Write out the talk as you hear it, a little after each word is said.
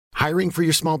Hiring for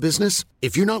your small business?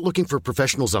 If you're not looking for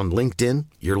professionals on LinkedIn,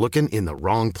 you're looking in the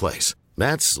wrong place.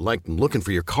 That's like looking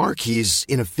for your car keys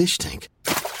in a fish tank.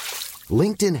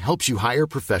 LinkedIn helps you hire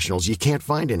professionals you can't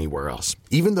find anywhere else,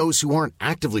 even those who aren't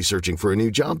actively searching for a new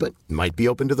job but might be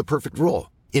open to the perfect role.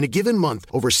 In a given month,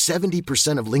 over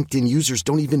 70% of LinkedIn users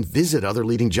don't even visit other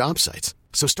leading job sites.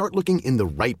 So start looking in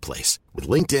the right place. With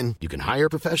LinkedIn, you can hire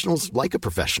professionals like a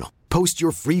professional. Post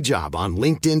your free job on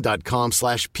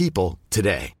linkedin.com/people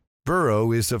today.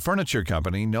 Burrow is a furniture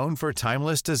company known for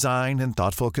timeless design and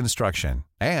thoughtful construction,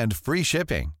 and free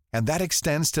shipping, and that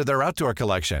extends to their outdoor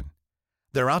collection.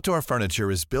 Their outdoor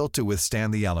furniture is built to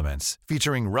withstand the elements,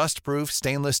 featuring rust-proof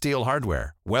stainless steel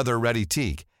hardware, weather-ready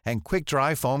teak, and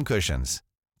quick-dry foam cushions.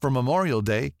 For Memorial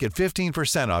Day, get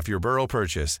 15% off your Burrow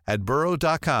purchase at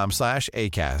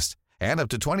burrow.com/acast, and up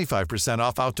to 25%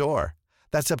 off outdoor.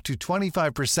 That's up to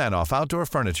 25% off outdoor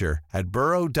furniture at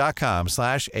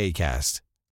burrow.com/acast.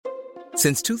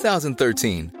 Since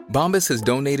 2013, Bombas has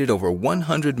donated over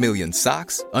 100 million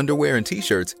socks, underwear, and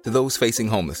T-shirts to those facing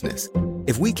homelessness.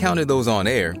 If we counted those on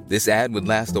air, this ad would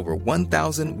last over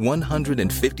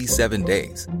 1,157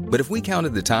 days. But if we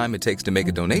counted the time it takes to make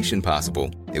a donation possible,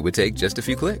 it would take just a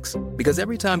few clicks. Because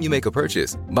every time you make a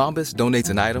purchase, Bombas donates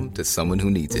an item to someone who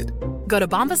needs it. Go to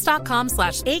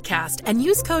bombas.com/ACAST and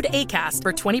use code ACAST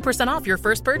for 20% off your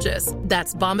first purchase.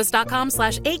 That's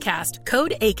bombas.com/ACAST,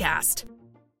 code ACAST.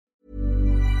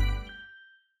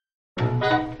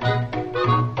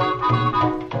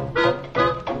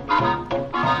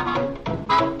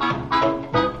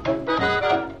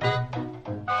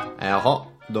 Jaha,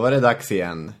 då är det dags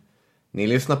igen. Ni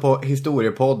lyssnar på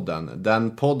Historiepodden,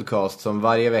 den podcast som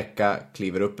varje vecka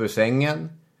kliver upp ur sängen,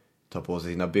 tar på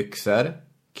sig sina byxor,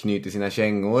 knyter sina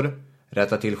kängor,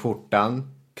 rättar till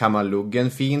skjortan, kammar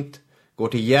luggen fint, går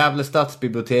till Gävle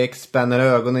stadsbibliotek, spänner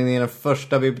ögonen i den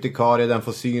första bibliotekarie den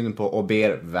får syn på och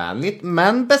ber vänligt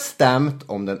men bestämt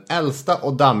om den äldsta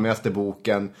och dammigaste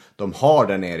boken de har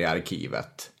där nere i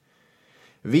arkivet.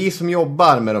 Vi som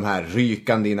jobbar med de här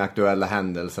rykande inaktuella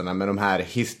händelserna, med de här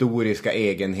historiska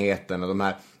egenheterna, de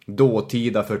här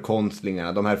dåtida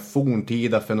förkonstlingarna, de här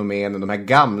forntida fenomenen, de här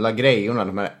gamla grejerna,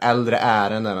 de här äldre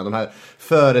ärendena, de här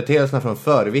företeelserna från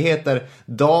förr. Vi heter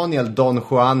Daniel Don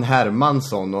Juan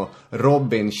Hermansson och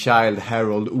Robin Child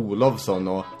Harold Olofsson,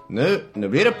 och nu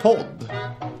blir det podd.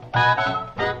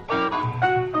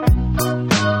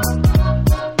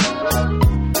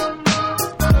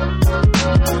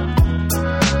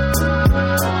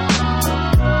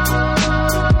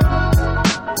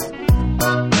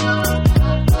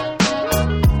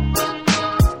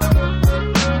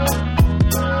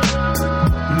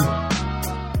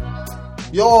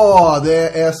 Ja,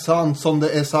 det är sant som det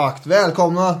är sagt.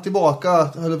 Välkomna tillbaka, höll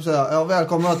jag på att säga. Ja,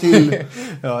 välkomna till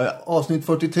avsnitt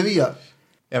 43.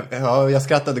 Jag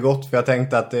skrattade gott för jag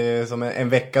tänkte att det är som en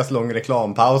veckas lång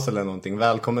reklampaus eller någonting.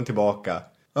 Välkommen tillbaka.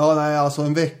 Ja, nej, alltså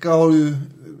en vecka har ju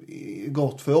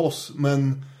gått för oss.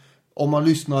 Men om man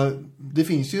lyssnar, det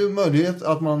finns ju möjlighet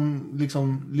att man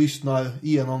liksom lyssnar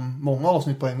igenom många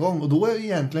avsnitt på en gång. Och då är det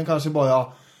egentligen kanske bara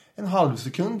en halv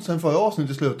sekund sen förra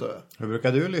avsnittet slutade. Hur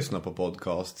brukar du lyssna på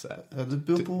podcasts? Ja, det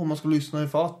beror på om man ska lyssna i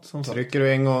fatt. Som sagt. Trycker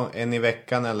du en i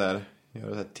veckan eller gör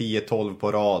du 10-12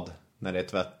 på rad när det är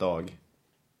tvättdag?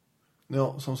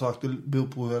 Ja, som sagt, det beror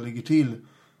på hur jag ligger till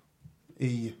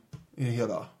i det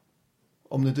hela.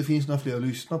 Om det inte finns några fler att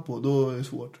lyssna på, då är det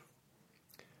svårt.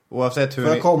 Oavsett hur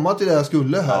får jag komma till det jag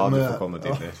skulle här? Ja, med, du får komma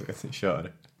till det.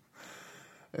 Kör.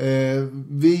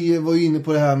 Vi var ju inne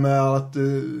på det här med att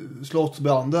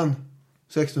slottsbranden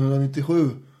 1697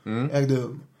 ägde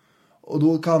rum. Och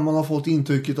då kan man ha fått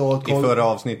intrycket av att i förra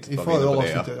avsnittet.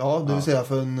 Ja, det vill säga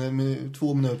för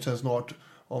 2 minuter sedan snart,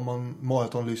 om man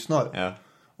maratonlyssnar. Ja.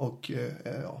 Och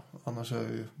annars är det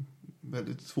ju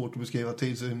väldigt svårt att beskriva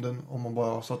tidsrymden om man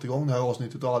bara har satt igång det här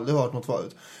avsnittet och aldrig hört något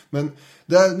förut. Men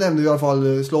där nämnde vi i alla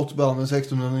fall slottsbranden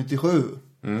 1697.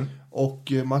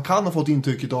 Och man kan ha fått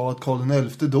intrycket av att Karl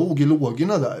XI dog i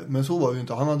lågorna där. Men så var det ju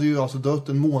inte. Han hade ju alltså dött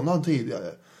en månad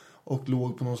tidigare och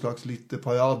låg på någon slags lite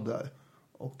parad där.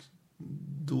 Och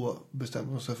då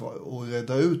bestämde de sig för att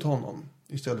rädda ut honom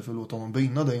istället för att låta honom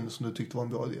brinna där inne, som du tyckte var en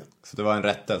bra idé. Så det var en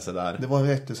rättelse där? Det var en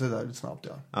rättelse där lite snabbt,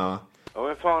 ja. Ja,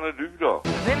 vem fan är du då?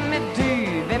 Vem är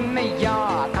du? Vem är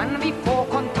jag? Kan vi få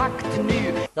kontakt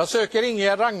nu? Jag söker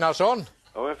Ingegerd Ragnarsson.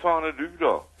 Ja, vem fan är du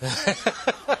då?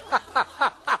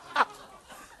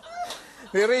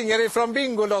 Vi ringer ifrån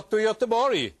Bingolotto i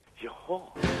Göteborg. Jaha.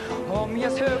 Om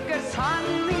jag söker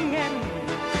sanningen,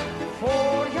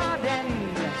 får jag den?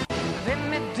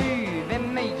 Vem är du?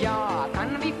 Vem är jag?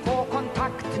 Kan vi få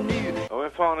kontakt nu? Ja,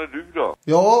 vem fan är du då?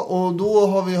 Ja, och då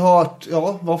har vi hört,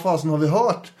 vad fasen har vi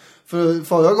hört? För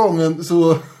förra gången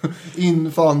så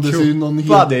infann det sig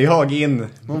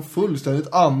någon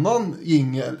fullständigt annan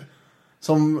jingel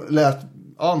som lät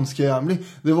anskrämlig.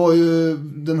 Det var ju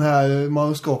den här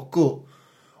Mauro Scocco.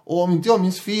 Och om inte jag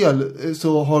minns fel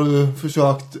så har du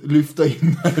försökt lyfta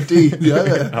in här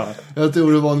tidigare. Ja. Jag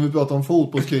tror det var när vi pratade om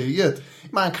fotbollskriget.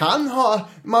 Man kan ha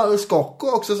Mauro Scocco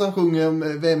också som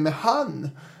sjunger Vem är han?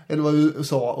 Eller vad du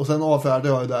sa. Och sen avfärdade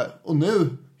jag det där. Och nu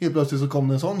helt plötsligt så kom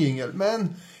det en sån jingel.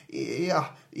 Men ja,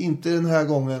 inte den här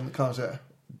gången kanske.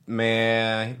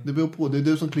 Det beror på, det är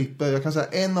du som klipper. Jag kan säga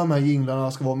en av de här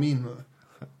jinglarna ska vara min.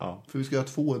 Ja. För vi ska göra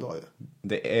 2 idag.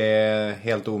 Det är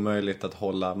helt omöjligt att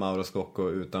hålla Mauro Scocco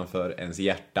utanför ens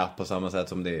hjärta på samma sätt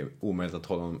som det är omöjligt att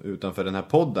hålla honom utanför den här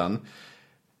podden.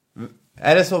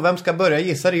 Är det så? Vem ska börja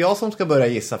gissa? Är det jag som ska börja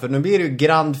gissa? För nu blir det ju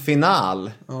grand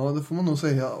final. Ja, det får man nog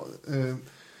säga.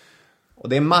 Och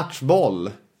det är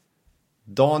matchboll.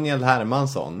 Daniel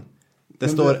Hermansson. Det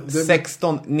står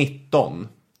 16-19.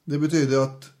 Det betyder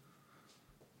att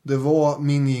det var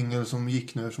min jingel som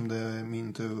gick nu som det är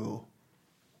min tur att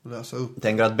läsa upp.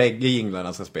 Tänker att bägge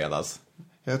jinglarna ska spelas?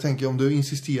 Jag tänker om du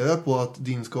insisterar på att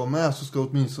din ska vara med så ska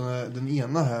åtminstone den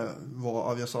ena här vara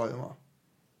Avia Sarma.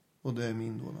 Och det är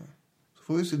min då. Så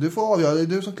får vi se. Du får avgöra, det är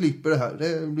du som klipper det här.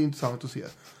 Det blir intressant att se.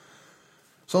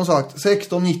 Som sagt,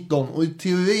 16-19. Och i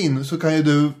teorin så kan ju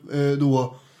du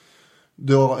då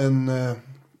dra en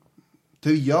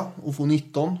 3 och få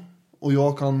 19. Och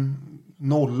jag kan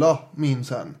nolla min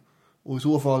sen. Och i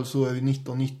så fall så är vi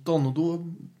 19-19 och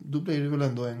då blir det väl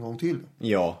ändå en gång till.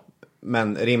 Ja,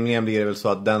 men rimligen blir det väl så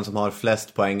att den som har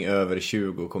flest poäng över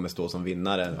 20 kommer stå som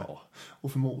vinnare. Ja,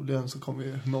 och förmodligen så kommer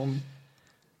ju någon...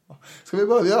 Ska vi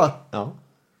börja? Ja.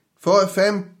 För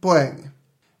 5 poäng.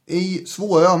 I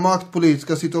svåra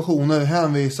maktpolitiska situationer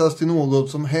hänvisas till något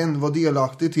som hen var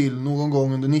delaktig till någon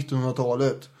gång under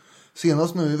 1900-talet.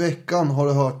 Senast nu i veckan har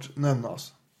det hört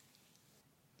nämnas.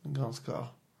 En ganska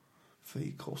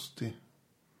frikostig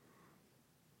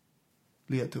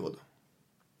ledtråd.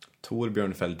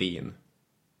 Torbjörn Fälldin.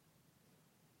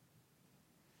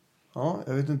 Ja,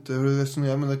 jag vet inte hur du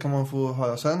resonerar, men det kan man få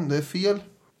höra sen. Det är fel.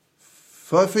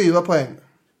 För 4 poäng.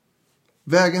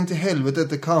 Vägen till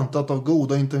helvetet är kantat av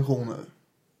goda intentioner.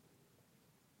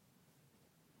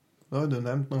 Det har du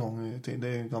nämnt någon gång. Det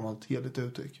är ett gammalt heligt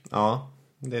uttryck. Ja,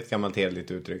 det är ett gammalt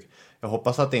heligt uttryck. Jag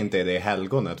hoppas att det inte är det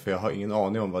helgonet, för jag har ingen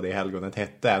aning om vad det helgonet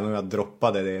hette. Även om jag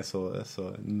droppade det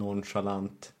så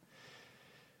nonchalant.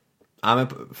 Ja, men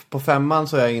på 5:an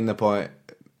så är jag inne på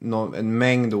en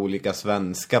mängd olika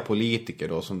svenska politiker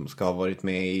då, som ska ha varit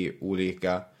med i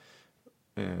olika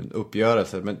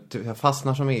uppgörelser. Men jag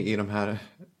fastnar som i de här...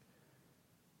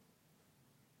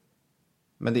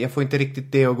 Men jag får inte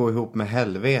riktigt det att gå ihop med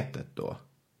helvetet då.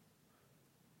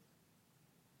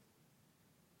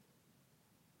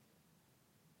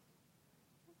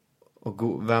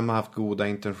 Och vem har haft goda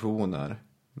intentioner?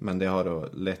 Men det har då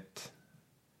lett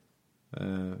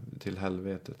till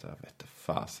helvetet. Jag vet inte,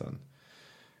 fasen.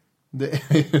 Det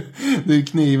är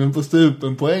kniven på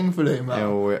strupen poäng för dig med.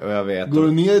 Jo, jag vet. Går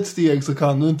du ner ett steg så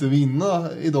kan du inte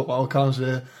vinna idag. Och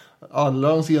kanske alla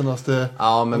de senaste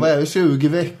 20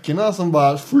 veckorna som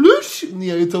bara flush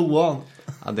ner i toan.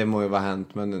 Ja, det må ju vara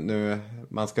hänt. Men nu,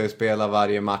 man ska ju spela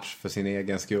varje match för sin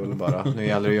egen skull bara. Nu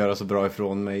gäller det att göra så bra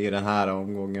ifrån mig i den här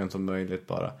omgången som möjligt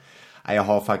bara. Nej, jag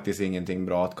har faktiskt ingenting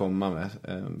bra att komma med.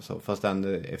 Så fast ändå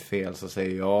är fel så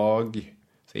säger jag...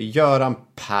 Göran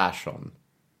Persson.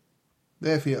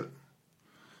 Det är fel.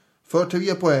 För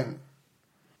 3 poäng.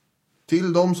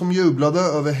 Till de som jublade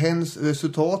över hens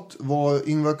resultat var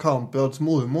Ingvar Kamprads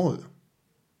mormor.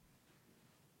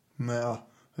 Med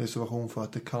reservation för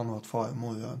att det kan vara ett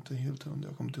farmor. Jag är inte helt hundra,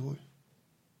 jag kommer inte ihåg.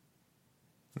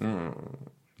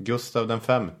 Gustav den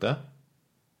femte.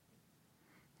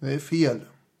 Det är fel.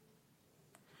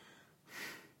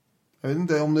 Jag vet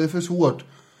inte om det är för svårt.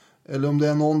 Eller om det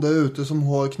är någon där ute som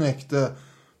har knäckt det.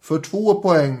 För 2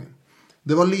 poäng.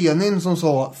 Det var Lenin som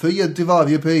sa fred till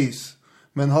varje pris.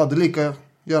 Men hade lika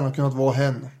gärna kunnat vara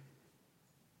hen.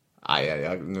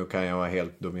 Nej, nu kan jag vara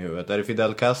helt dum i huvudet. Är det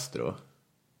Fidel Castro?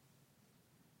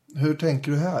 Hur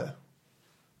tänker du här?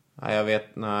 Nej, jag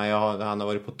vet. Nej, han har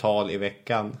varit på tal i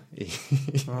veckan.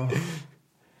 Ja.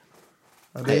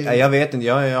 Ja, nej, jag vet inte.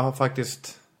 Jag har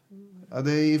faktiskt... Ja,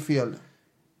 det är fel.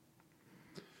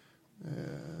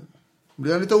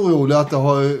 Blir jag lite orolig att jag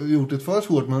har gjort ett för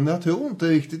svårt, men jag tror inte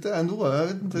riktigt det ändå. Jag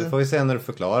vet inte. Det får vi se när du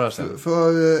förklarar sen.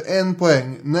 För 1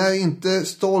 poäng. När inte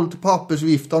stolt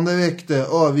pappersviftande räckte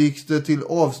övergick det till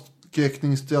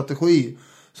avskräckningsstrategi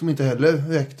som inte heller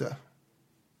räckte.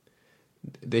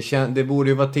 Det borde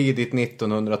ju vara tidigt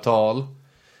 1900-tal.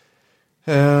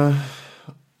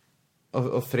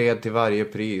 Och fred till varje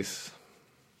pris.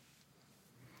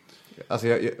 Alltså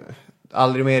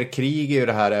aldrig mer krig är ju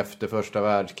det här efter första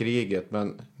världskriget,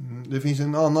 men... Det finns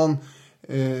en annan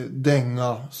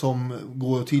dänga som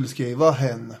går att tillskriva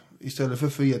hen istället för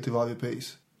fred till varje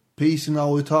pris. Peace in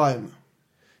our time.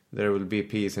 There will be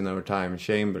peace in our time,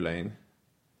 Chamberlain.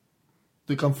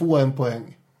 Du kan få en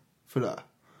poäng för det.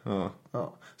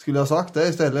 Ja. Skulle jag ha sagt det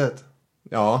istället?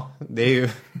 Ja, det är ju...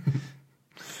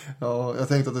 Ja, jag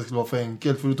tänkte att det skulle vara för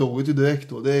enkelt, för du tog det direkt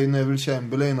då. Det är Neville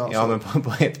Chamberlain alltså. Ja, men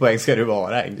på ett poäng ska det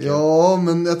vara enkelt. Ja,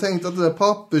 men jag tänkte att det där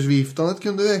pappersviftandet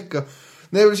kunde räcka.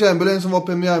 Neville Chamberlain som var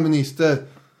premiärminister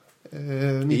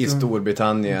i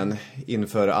Storbritannien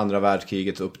inför andra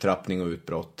världskrigets upptrappning och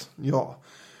utbrott. Ja,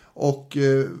 och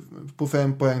på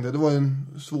 5 poäng där. Det var en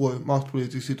svår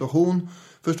maktpolitisk situation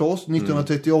förstås.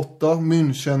 1938,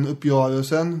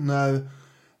 München-uppgörelsen, när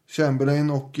Chamberlain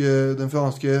och den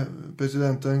franske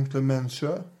presidenten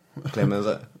Clemenceau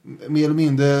mer eller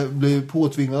mindre blev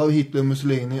påtvingade av Hitler och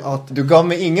Mussolini att... Du gav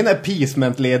mig ingen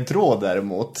appeasement-ledtråd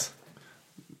däremot.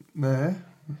 Nej.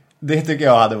 Det tycker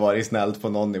jag hade varit snällt på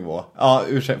någon nivå. Ja,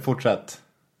 fortsätt.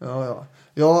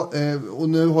 Ja, och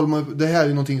nu håller man... Det här är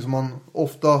någonting som man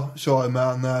ofta kör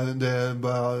med när det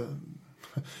börjar...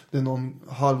 Det är någon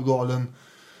halvgalen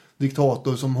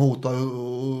diktator som hotar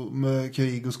med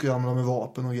krig och skramlar med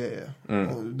vapen och grejer.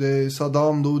 Och det är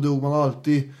Saddam, då drog man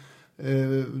alltid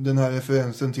den här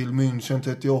referensen till München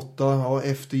 38. Ja,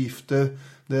 eftergifter.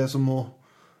 Det är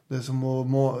som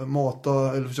att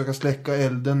mata eller försöka släcka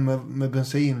elden med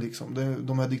bensin liksom.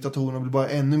 De här diktatorerna blir bara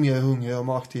ännu mer hungriga och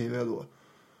makthungriga då.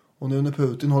 Och nu när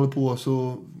Putin håller på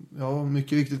så, ja,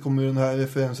 mycket riktigt kommer den här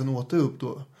referensen åter upp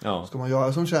då. Ja. Ska man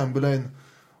göra som Chamberlain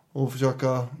och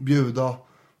försöka bjuda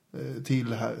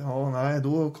till här? Ja, nej,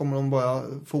 då kommer de bara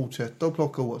fortsätta att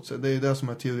plocka åt sig. Det är det som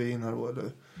är teorin här då,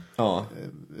 eller? Ja.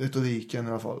 Retoriken i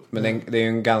alla fall. Men det är ju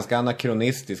en ganska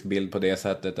anakronistisk bild på det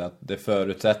sättet att det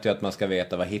förutsätter ju att man ska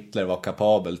veta vad Hitler var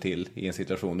kapabel till i en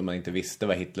situation då man inte visste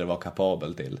vad Hitler var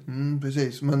kapabel till.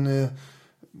 Precis, men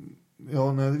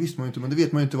ja, nej, det visste man ju inte. Men det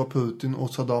vet man ju inte vad Putin och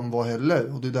Saddam var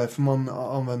heller. Och det är därför man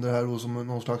använder det här då som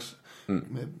någon slags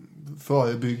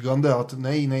förebyggande. Att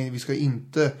nej, vi ska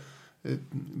inte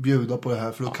bjuda på det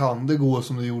här. För då kan det gå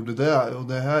som det gjorde där. Och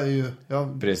det här är ju... Ja,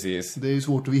 precis. Det är ju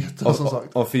svårt att veta, som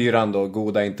sagt. Och 4 då,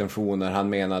 goda intentioner. Han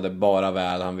menade bara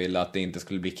väl. Han ville att det inte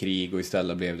skulle bli krig och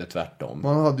istället blev det tvärtom.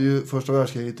 Man hade ju första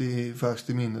världskriget i färskt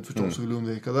i minnet förstås och ville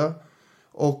undvika det.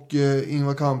 Och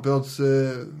Ingvar Kamprads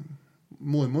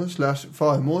mormor /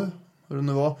 farmor, hur det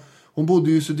nu var. Hon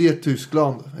bodde ju i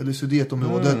Sudettyskland, eller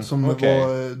Sudetområdet som var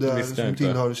där som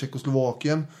tillhörde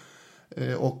Tjeckoslovakien.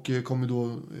 Och kom ju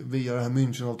då via det här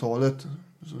Münchenavtalet.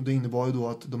 Det innebar ju då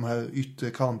att de här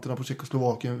ytterkanterna på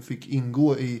Tjeckoslovakien fick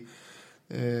ingå i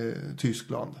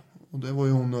Tyskland. Och det var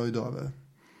ju hon nöjd över.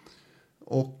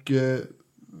 Och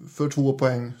för 2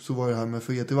 poäng så var det här med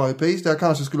fred till varje pris. Det jag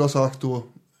kanske skulle ha sagt då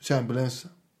Chamberlains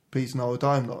Peace in our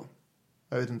time då.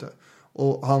 Jag vet inte.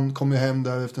 Och han kom ju hem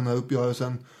där efter den här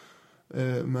uppgörelsen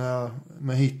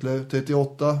med Hitler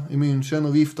 38 i München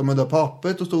och viftade med det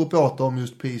pappret och stod och pratade om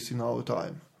just peace in our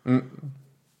time.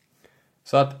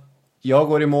 Så att jag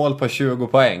går i mål på 20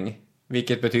 poäng.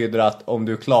 Vilket betyder att om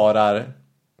du klarar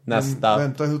nästa... Men,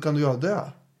 vänta, hur kan du göra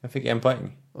det? Jag fick 1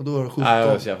 poäng. Och då är det 17. Nej,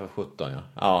 jag ska för 17,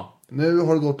 ja. Nu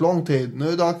har det gått lång tid. Nu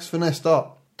är det dags för nästa.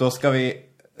 Då ska vi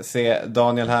se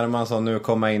Daniel Hermansson nu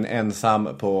komma in ensam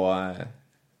på...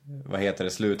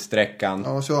 slutsträckan.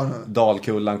 Ja, kör nu.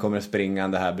 Dalkullan kommer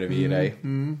springande här bredvid dig.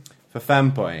 För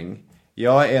 5 poäng.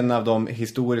 Jag är en av de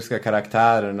historiska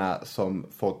karaktärerna som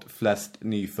fått flest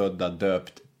nyfödda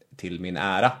döpt till min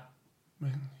ära.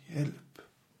 Men hjälp.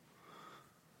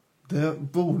 Det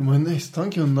borde man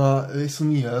nästan kunna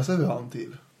resonera sig fram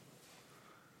till.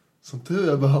 Som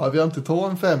tur behöver jag inte ta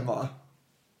en 5.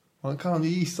 Man kan ju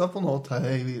gissa på något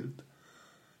här i vilt.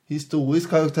 Historisk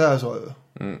karaktär, sa du.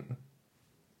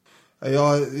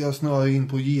 Jag snöar in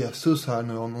på Jesus här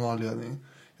nu av någon anledning.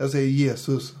 Jag säger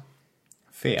Jesus.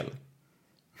 Fel.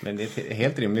 Men det är ett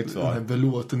helt rimligt svar. Den här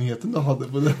belåtenheten du hade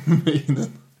på den minen.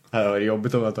 Det var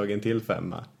jobbigt om jag tagit en till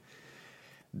 5.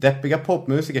 Deppiga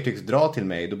popmusiker tycks dra till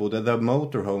mig då både The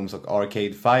Motorhomes och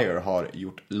Arcade Fire har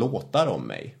gjort låtar om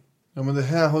mig. Ja, men det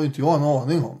här har ju inte jag en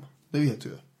aning om. Det vet du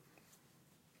ju.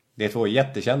 Det är 2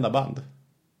 jättekända band.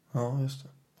 Ja, just det.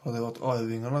 Har det varit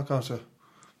Arvingarna kanske?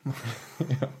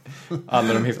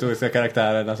 Alla de historiska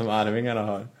karaktärerna som Arvingarna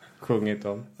har sjungit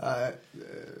om. Nej,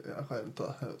 jag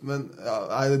skämtar. Men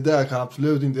nej, det där kan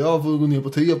absolut inte. Jag får gå ner på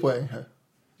 3 poäng här.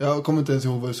 Jag kommer inte ens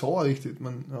ihåg vad jag sa riktigt,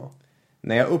 men ja.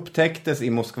 När jag upptäcktes i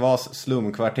Moskvas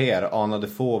slumkvarter anade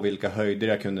få vilka höjder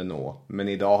jag kunde nå. Men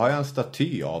idag har jag en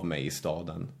staty av mig i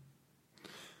staden.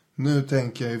 Nu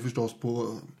tänker jag ju förstås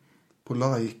på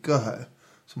Laika här.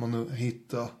 Som man nu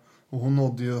hittar. Och hon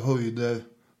nådde ju höjder,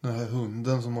 den här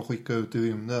hunden som man skickar ut i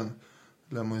rymden.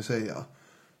 Lär man ju säga.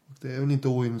 Och det är väl inte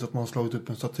orimligt att man har slagit upp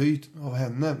en staty av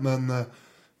henne. Men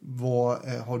vad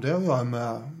har det att göra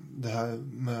med det här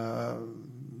med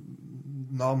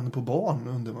namn på barn,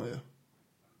 undrar man ju.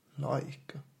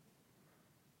 Laika.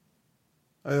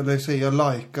 Eller säger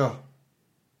Laika.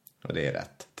 Och det är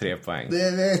rätt. 3 poäng. Det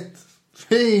är rätt.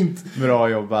 Fint. Bra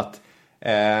jobbat.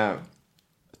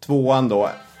 2:an då.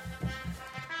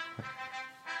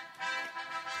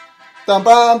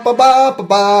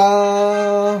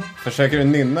 Försöker du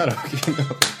nynna då?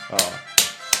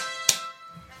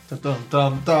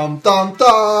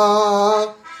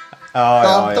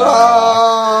 Ja.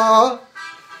 Ja.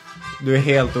 Du är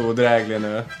helt odräglig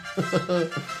nu.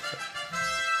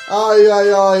 Aj.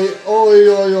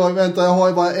 Oj. Vänta, jag har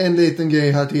ju bara en liten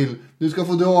grej här till. Du ska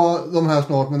få dra de här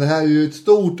snart, men det här är ju ett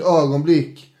stort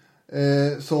ögonblick.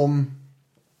 Som...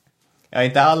 Jag är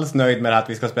inte alls nöjd med att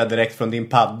vi ska spela direkt från din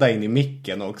padda in i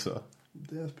micken också.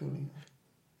 Det spelar ingen.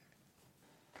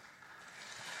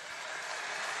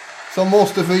 Som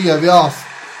måste förevigas.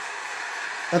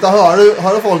 Vänta,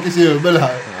 hör du folkets jubel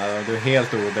här? Ja, du är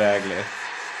helt odräglig.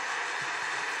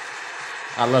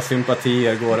 Alla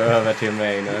sympatier går över till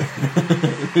mig nu.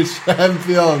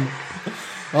 Champion.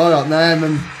 Ja, nej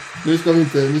men nu ska vi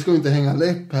inte hänga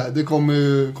läpp här. Det kommer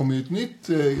ju ett nytt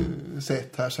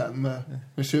set här sen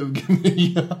med 20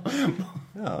 nya.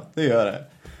 Ja, det gör det.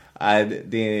 Nej,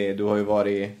 du har ju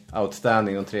varit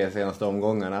outstanding de 3 senaste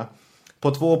omgångarna.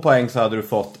 På 2 poäng så hade du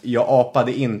fått: jag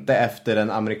apade inte efter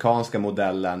den amerikanska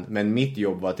modellen, men mitt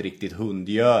jobb var ett riktigt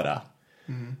hundgöra.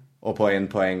 Och på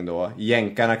 1 poäng då: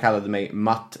 jänkarna kallade mig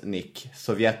Matt-Nick.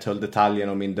 Sovjet höll detaljen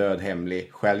om min död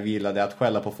hemlig. Själv gillade att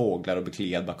skälla på fåglar och bli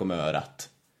kliad bakom örat.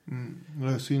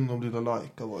 Det är synd om lilla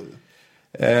Laika var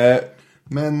det.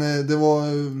 Men det var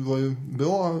ju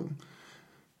bra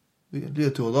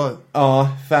ledtrådar. Ja,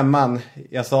 5:an.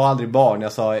 Jag sa aldrig barn.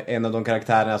 Jag sa en av de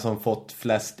karaktärerna som fått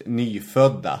flest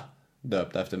nyfödda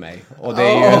döpt efter mig. Och det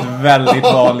är ju ett väldigt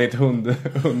vanligt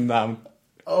hundnamn.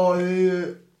 Ja, det är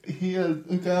ju helt...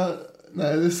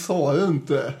 Nej, det sa du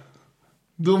inte.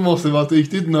 Då måste jag varit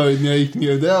riktigt nöjd när jag gick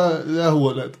ner det här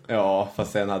hålet. Ja,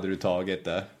 fast sen hade du tagit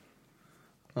det.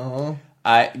 Ja.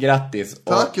 Nej, grattis.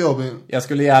 Tack, Robin. Jag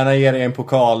skulle gärna ge dig en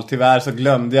pokal. Tyvärr så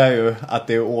glömde jag ju att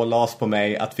det ålades på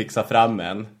mig att fixa fram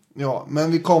en. Ja,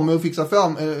 men vi kommer att fixa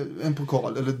fram en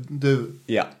pokal. Eller du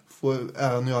får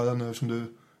äran göra nu som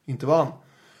du inte vann.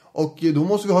 Och då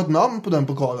måste vi ha ett namn på den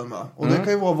pokalen med. Och det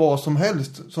kan ju vara vad som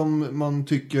helst som man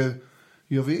tycker...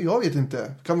 Jag vet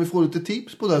inte. Kan vi få lite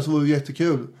tips på det så vore det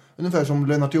jättekul. Ungefär som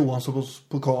Lennart Johanssons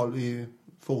pokal i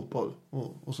fotboll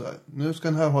och sådär. Nu ska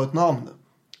den här ha ett namn.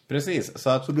 Precis.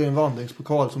 Så blir det en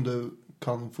vandringspokal som du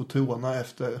kan få tråna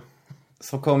efter.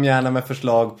 Så kom gärna med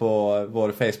förslag på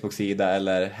vår Facebook-sida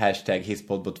eller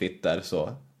 #hisspodd på Twitter, så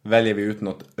väljer vi ut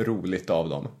något roligt av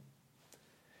dem.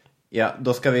 Ja,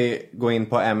 då ska vi gå in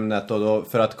på ämnet, och då,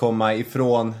 för att komma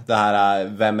ifrån det här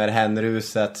vem är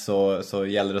hen-ruset så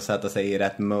gäller det att sätta sig i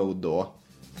rätt mode då.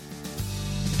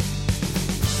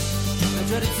 I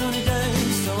dreaded sunny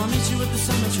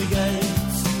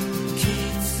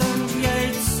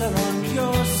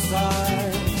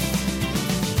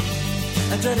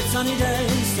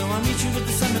days, so I'll meet you at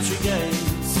the cemetery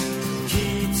gates.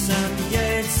 Keats and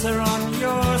Yeats are on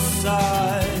your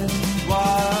side.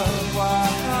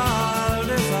 Wild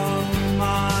is on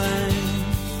mine.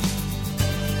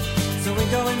 So we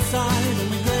go inside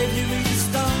and we gravely read the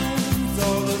stones.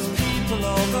 All those people,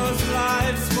 all those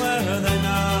lives, where are they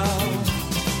now?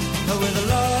 Oh, with the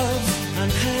loves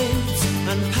and hates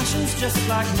and passions just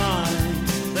like mine.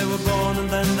 They were born and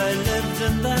then they lived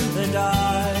and then they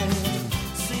died.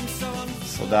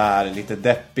 Och där lite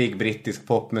deppig brittisk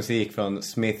popmusik från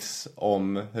Smiths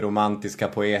om romantiska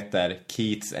poeter.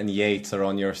 Keats and Yeats are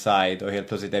on your side. Och helt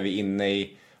plötsligt är vi inne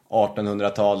i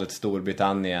 1800-talets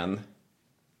Storbritannien.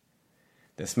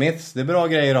 Det är Smiths, det är bra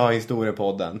grejer att ha i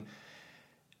historiepodden.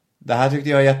 Det här tyckte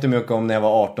jag jättemycket om när jag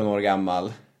var 18 år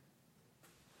gammal.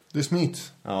 Det är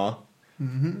Smiths? Ja.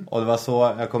 Och det var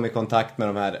så jag kom i kontakt med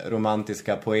de här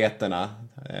romantiska poeterna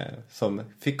som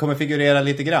kommer figurera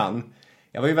lite grann.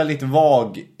 Jag var ju väldigt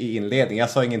vag i inledningen. Jag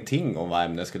sa ingenting om vad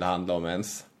ämnet skulle handla om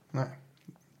ens. Nej,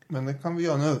 men det kan vi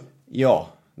göra nu. Ja,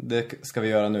 det ska vi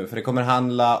göra nu. För det kommer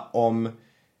handla om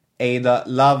Ada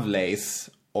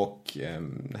Lovelace och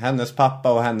hennes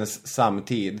pappa och hennes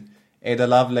samtid. Ada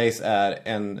Lovelace är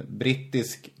en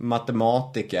brittisk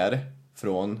matematiker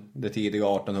från det tidiga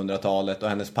 1800-talet. Och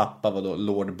hennes pappa var då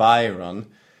Lord Byron,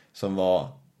 som var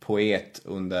poet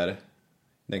under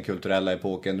den kulturella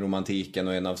epoken, romantiken,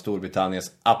 och en av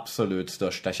Storbritanniens absolut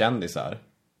största kändisar.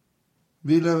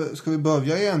 Ska vi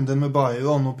börja i änden med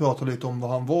Byron och prata lite om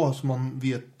vad han var, så man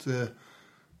vet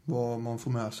vad man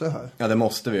får med sig här? Ja, det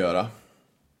måste vi göra.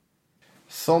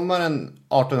 Sommaren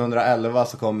 1811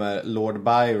 så kommer Lord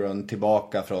Byron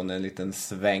tillbaka från en liten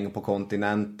sväng på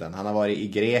kontinenten. Han har varit i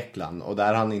Grekland, och där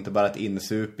har han inte bara ett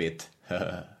insupit.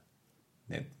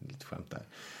 Nej, lite skämt där.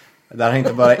 Där har han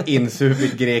inte bara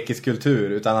insupit grekisk kultur,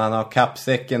 utan han har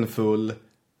kappsäcken full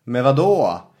med vad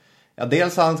då? Ja,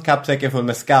 dels har han kappsäcken full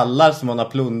med skallar som han har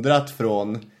plundrat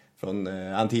från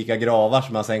antika gravar,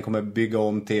 som han sen kommer bygga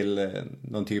om till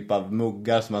någon typ av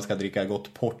muggar som man ska dricka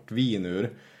gott portvin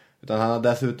ur. Utan han har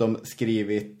dessutom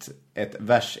skrivit ett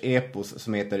versepos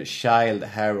som heter Childe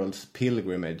Harolds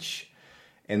Pilgrimage.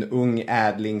 En ung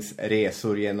ädlings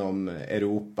resor genom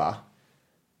Europa.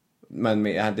 Men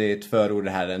det är ett förord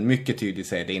här, en mycket tydligt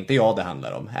säger det är inte jag det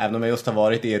handlar om. Även om jag just har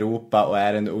varit i Europa och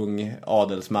är en ung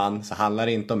adelsman, så handlar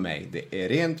det inte om mig. Det är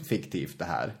rent fiktivt det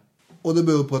här. Och det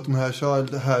beror på att den här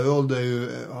Childe Harold är ju,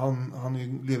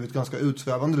 han lever ett ganska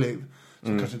utsvävande liv.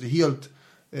 Som kanske inte är helt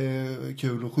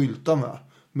kul att skylta med.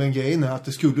 Men grejen är att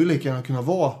det skulle lika gärna kunna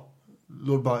vara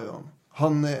Lord Byron.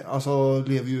 Han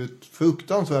lever ju ett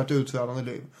fruktansvärt utsvävande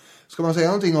liv. Ska man säga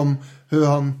någonting om hur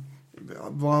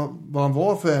vad han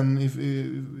var för en i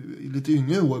lite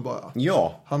yngre år bara?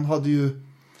 Ja. Han hade ju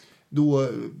då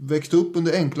växt upp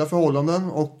under enkla förhållanden,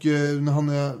 och när han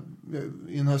är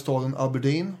i den här staden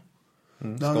Aberdeen,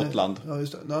 Skottland.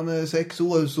 När han är 6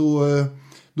 år så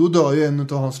då dör ju en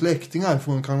av hans släktingar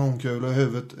från en kanonkula i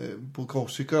huvudet på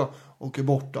Korsika och är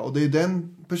borta. Och det är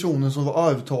den personen som var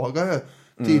arvtagare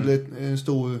till en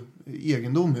stor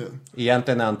egendom ju.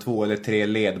 Egentligen är han 2 eller 3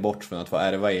 led bort från att få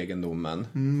ärva egendomen.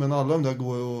 Men alla de där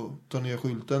går och tar ner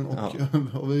skylten, och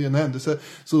av en händelse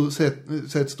så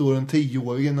sätts då en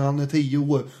 10-åring. När han är 10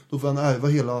 år då får han ärva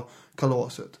hela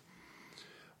kalaset.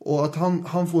 Och att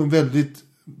han får en väldigt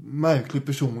märklig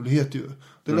personlighet ju.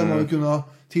 Det lär man ju kunna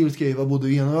tillskriva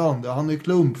både ena och andra. Han är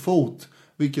klumpfot,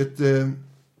 vilket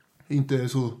inte är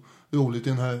så roligt i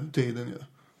den här tiden ju.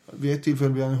 Vid ett tillfälle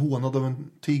blir han hånad av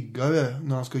en tiggare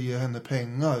när han ska ge henne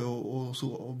pengar och så.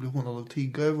 Och bli hånad av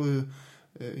tiggare var ju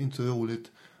inte så roligt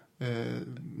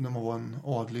när man var en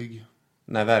adlig.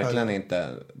 Nej, verkligen inte.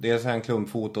 Dels är han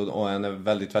klumpfot och han är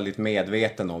väldigt, väldigt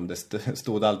medveten om det.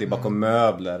 Stod alltid bakom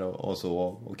möbler och så.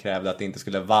 Och krävde att det inte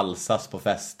skulle valsas på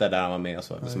fester där han var med och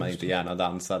så. Som han inte gärna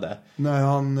dansade. När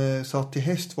han satt till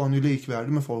häst var han ju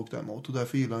likvärdig med folk däremot. Och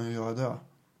därför gillar han ju att göra det.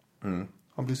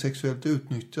 Han blev sexuellt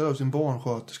utnyttjad av sin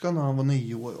barnsköterska när han var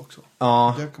 9 år också.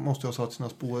 Ja. Det måste ha satt sina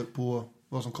spår på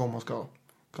vad som komma ska,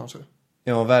 kanske.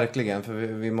 Ja, verkligen. För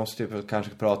vi måste ju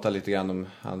kanske prata lite grann om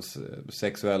hans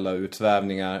sexuella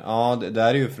utsvävningar. Ja, det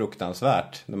är ju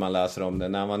fruktansvärt när man läser om det.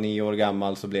 När han var 9 år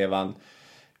gammal så blev han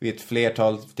vid ett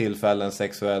flertal tillfällen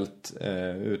sexuellt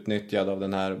utnyttjad av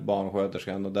den här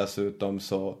barnsköterskan. Och dessutom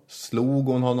så slog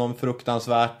hon honom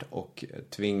fruktansvärt och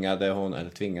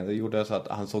gjorde så att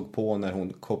han såg på när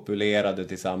hon kopulerade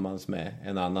tillsammans med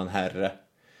en annan herre.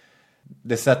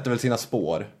 Det sätter väl sina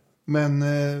spår. Men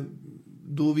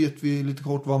då vet vi lite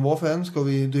kort vad han var för en. Ska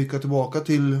vi dyka tillbaka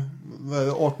till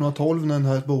 1812 när den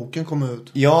här boken kom ut?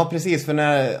 Ja, precis. För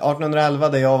när 1811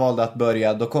 där jag valde att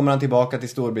börja, då kommer han tillbaka till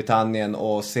Storbritannien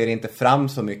och ser inte fram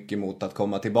så mycket mot att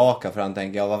komma tillbaka. För han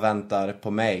tänker, vad väntar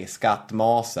på mig?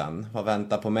 Skattmasen. Vad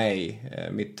väntar på mig?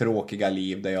 Mitt tråkiga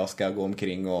liv där jag ska gå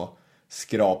omkring och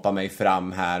skrapa mig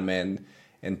fram här med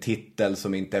en titel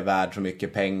som inte är värd så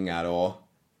mycket pengar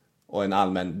och en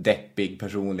allmän deppig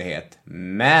personlighet.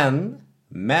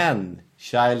 Men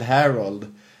Childe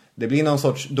Harold, det blir någon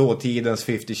sorts dåtidens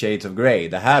 50 Shades of Grey.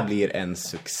 Det här blir en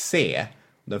succé.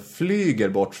 Den flyger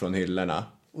bort från hyllorna.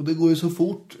 Och det går ju så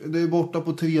fort. Det är borta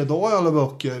på 3 dagar alla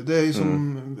böcker. Det är ju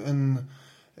som en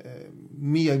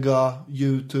mega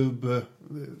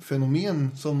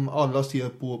YouTube-fenomen som alla ser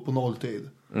på nolltid.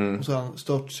 Och så är han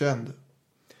störtkänd.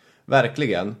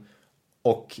 Verkligen.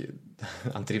 Och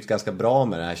han trivs ganska bra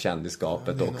med det här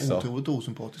kändisskapet också. Det är en otroligt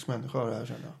osympatisk människa det här,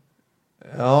 känner jag.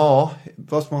 Ja,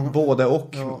 både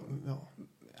och.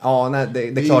 Ja, nej, det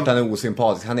är klart han är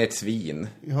osympatisk. Han är ett svin.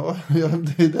 Ja,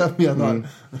 det är det jag menar.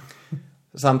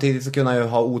 Samtidigt så kunde han ju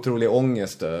ha otrolig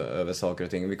ångest över saker och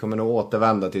ting. Vi kommer nog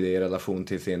återvända till det i relation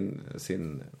till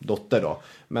sin dotter då.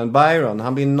 Men Byron,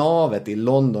 han blir navet i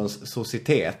Londons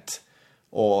societet.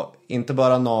 Och inte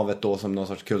bara navet då som någon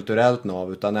sorts kulturellt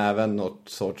nav, utan även något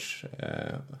sorts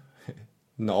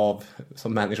nav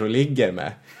som människor ligger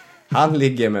med. Han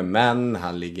ligger med män,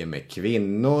 han ligger med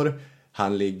kvinnor,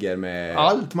 han ligger med...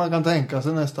 allt man kan tänka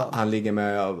sig nästan. Han ligger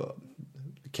med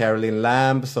Caroline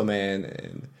Lamb som är en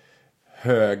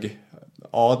hög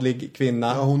adlig kvinna.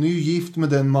 Ja, hon är ju gift med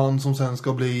den man som sen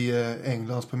ska bli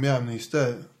Englands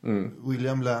premiärminister,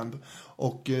 William Lamb.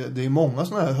 Och det är många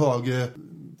sådana här högre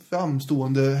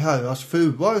framstående herrars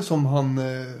fruar som han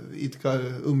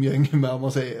idkar umgänge med, om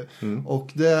man säger.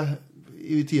 Och det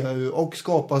irriterar ju och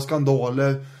skapar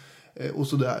skandaler och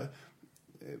sådär.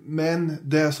 Men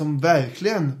det som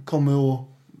verkligen kommer att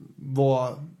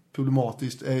vara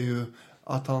problematiskt är ju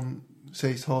att han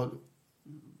sägs ha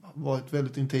varit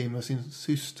väldigt intim med sin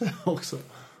syster också.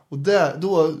 Och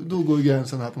då går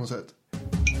gränsen här på något sätt.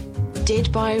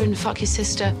 Did Byron fuck his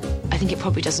sister? I think it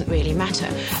probably doesn't really matter.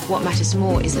 What matters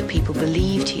more is that people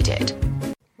believed he did.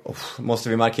 Måste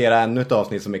vi markera ännu ett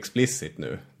avsnitt som explicit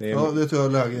nu? Det tror jag är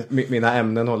läge. Mina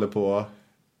ämnen håller på.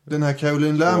 Den här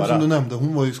Caroline Lamb som du nämnde,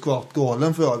 hon var ju skvatt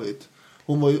galen för övrigt.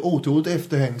 Hon var ju otroligt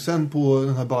efterhängsen på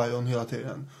den här Byron hela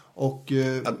tiden. Och,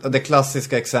 det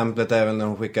klassiska exemplet är väl när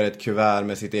hon skickar ett kuvert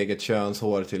med sitt eget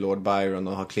könshår till Lord Byron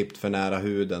och har klippt för nära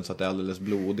huden så att det är alldeles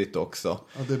blodigt också.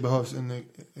 Ja, det behövs en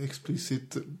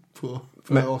explicit på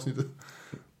det här avsnittet.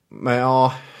 Men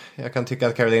ja, jag kan tycka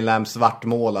att Caroline Lamb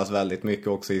svartmålas väldigt mycket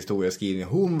också i historieskrivningen.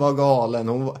 Hon var galen,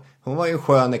 hon var ju en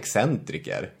skön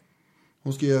excentriker.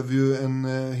 Hon skrev ju en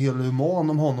hel roman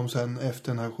om honom sen efter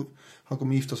den här... Han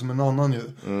kommer gifta sig med en annan ju.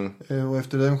 Och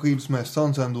efter den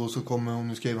skilsmässan sen då så kommer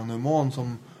hon skriva en roman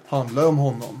som handlar om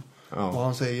honom. Ja. Och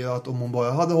han säger att om hon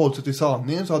bara hade hållit sig till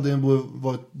sanningen så hade den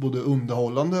varit både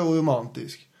underhållande och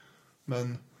romantisk.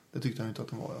 Men det tyckte han inte att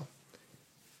hon var.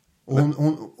 Och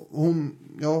hon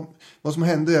ja, vad som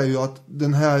hände är ju att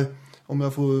den här, om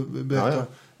jag får berätta,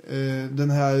 den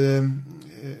här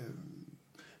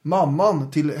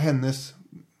mamman till hennes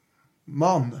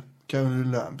man,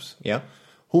 Caroline Lambs. Ja.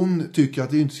 Hon tycker att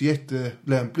det är inte så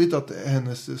jättelämpligt att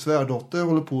hennes svärdotter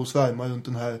håller på att svärma runt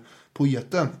den här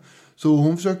poeten. Så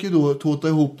hon försöker då tåta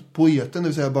ihop poeten, det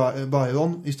vill säga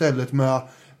Byron, istället med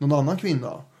någon annan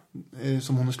kvinna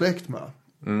som hon är släkt med.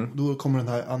 Då kommer den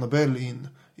här Annabelle in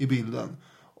i bilden.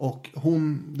 Och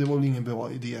det var väl ingen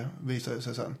bra idé, visade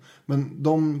sig sen. Men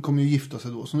de kommer ju gifta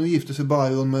sig då. Så nu gifter sig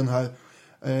Byron med den här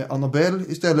Annabelle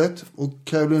istället. Och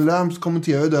Caroline Lambs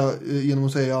kommenterar det genom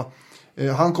att säga: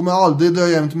 han kommer aldrig dra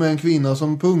jämt med en kvinna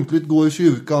som punktligt går i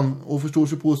kyrkan och förstår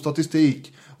sig på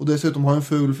statistik och dessutom har en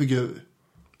ful figur.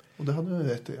 Och det hade hon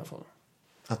rätt i alla fall.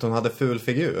 Att hon hade ful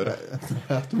figur?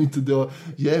 Att de inte drar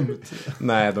jämt.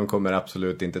 Nej, de kommer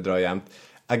absolut inte dra jämt.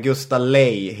 Augusta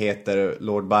Leigh heter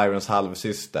Lord Byrons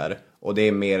halvsyster. Och det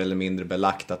är mer eller mindre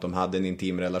belagt att de hade en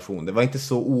intim relation. Det var inte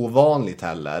så ovanligt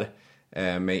heller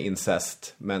med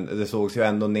incest. Men det sågs ju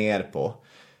ändå ner på.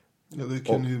 Ja, det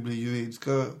kan ju bli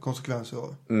juridiska konsekvenser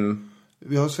av.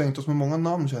 Vi har svängt oss med många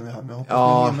namn, känner jag här. Men jag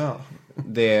hoppas ni är med.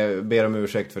 Det ber om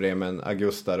ursäkt för det, men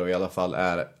Augusta då i alla fall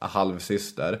är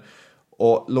halvsyster.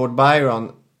 Och Lord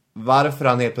Byron, varför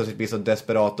han helt plötsligt blir så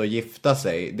desperat att gifta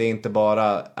sig, det är inte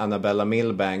bara Annabella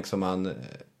Milbank som han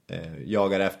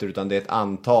jagar efter, utan det är ett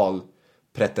antal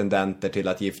pretendenter till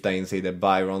att gifta in sig i det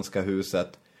Byronska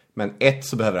huset. Men 1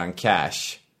 så behöver han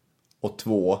cash. Och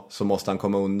 2 så måste han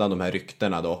komma undan de här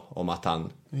ryktena då om att han...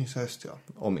 Incest, ja.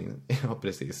 Ja,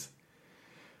 precis.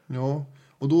 Ja,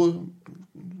 och då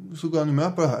så går han ju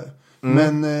med på det här.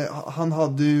 Men han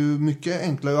hade ju mycket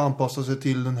enklare att anpassa sig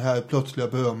till den här plötsliga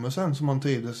berömmelsen som han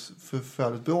trivdes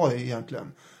förfärligt bra i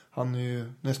egentligen. Han är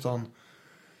ju nästan...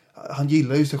 Han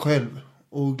gillar ju sig själv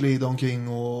och glider omkring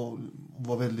och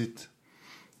var väldigt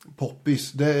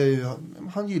poppis. Det är ju,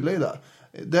 han gillar ju det.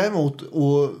 Däremot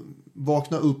att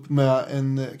vakna upp med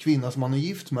en kvinna som han är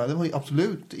gift med, det var ju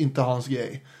absolut inte hans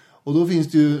grej. Och då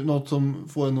finns det ju något som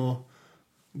får en att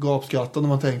gapskratta när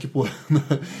man tänker på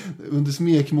under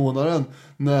smekmånaden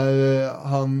när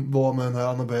han var med den här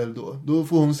Annabelle då. Då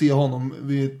får hon se honom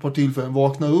vid ett par tillfällen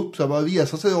vakna upp, så här, bara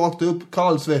resa sig rakt upp,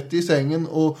 kallsvettig i sängen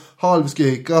och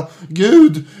halvskrika: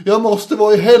 Gud, jag måste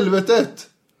vara i helvetet!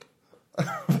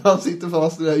 Han sitter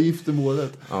fast i det här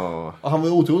giftermålet. Han var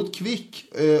otroligt kvick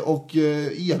och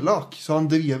elak, så han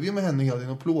drev ju med henne hela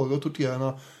tiden och plågade och torterade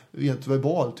henne rent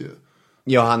verbalt ju.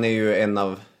 Ja, han är ju en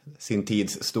av sin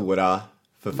tids stora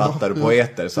författare och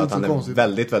poeter, så att han är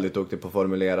väldigt, väldigt duktig på att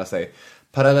formulera sig.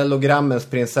 Parallellogrammens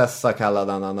prinsessa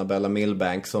kallade han Annabella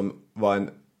Milbank, som var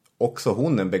också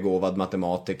hon en begåvad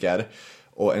matematiker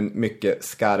och en mycket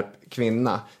skarp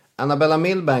kvinna. Annabella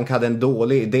Milbank hade en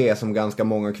dålig idé som ganska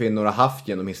många kvinnor har haft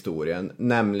genom historien,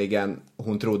 nämligen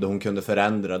hon trodde hon kunde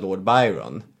förändra Lord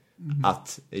Byron.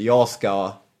 Att jag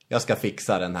ska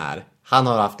fixa den här. Han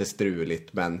har haft det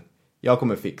struligt, men jag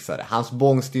kommer fixa det. Hans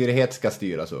bångstyrighet ska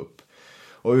styras upp.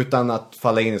 Och utan att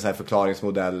falla in i så här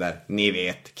förklaringsmodeller, ni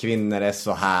vet, kvinnor är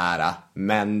så här,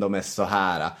 män de är så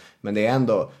här. Men det är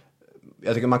ändå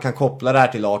jag tycker man kan koppla det här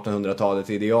till 1800-talets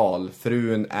ideal.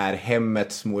 Frun är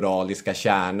hemmets moraliska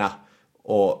kärna.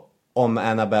 Och om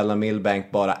Annabella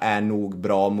Milbank bara är nog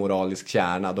bra moralisk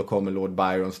kärna, då kommer Lord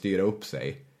Byron styra upp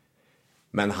sig.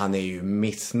 Men han är ju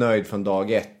missnöjd från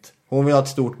dag ett. Hon vill ha ett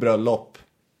stort bröllop.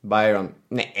 Byron,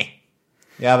 nej,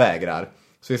 jag vägrar.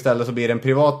 Så istället så blir det en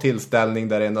privat tillställning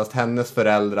där endast hennes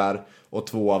föräldrar och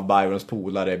 2 av Byrons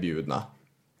polare är bjudna.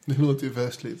 Det låter ju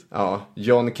festligt. Ja,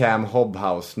 John Cam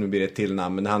Hobhouse, nu blir det till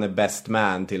namn, men han är best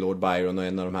man till Lord Byron och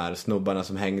en av de här snubbarna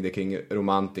som hängde kring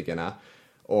romantikerna.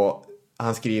 Och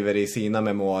han skriver i sina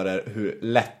memoarer hur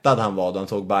lättad han var då han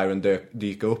såg Byron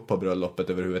dyka upp på bröllopet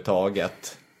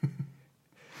överhuvudtaget.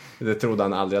 Det trodde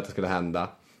han aldrig att det skulle hända.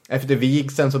 Efter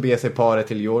vigseln så beger sig paret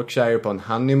till Yorkshire på en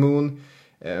honeymoon.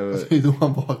 Det är då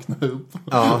han vaknar upp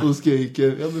och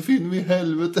skriker, jag befinner mig i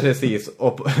helvete. Precis,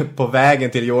 och på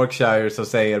vägen till Yorkshire så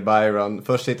säger Byron,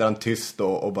 först sitter han tyst då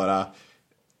och bara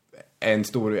en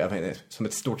stor, jag vet inte, som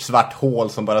ett stort svart hål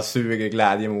som bara suger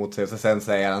glädje mot sig. Så sen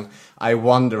säger han, I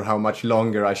wonder how much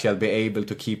longer I shall be able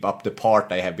to keep up the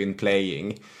part I have been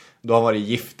playing. Då har han varit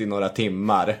gift i några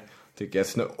timmar. Tycker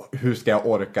jag, hur ska jag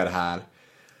orka det här?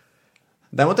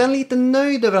 Däremot är han lite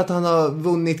nöjd över att han har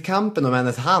vunnit kampen om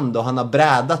hennes hand och han har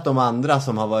brädat de andra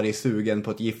som har varit sugen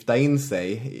på att gifta in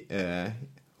sig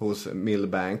hos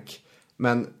Milbank.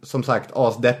 Men som sagt,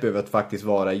 asdeppig över att faktiskt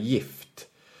vara gift.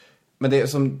 Men det är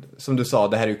som du sa,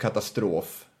 det här är ju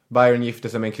katastrof. Byron gifte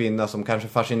sig med en kvinna som kanske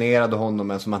fascinerade honom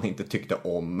men som han inte tyckte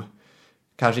om.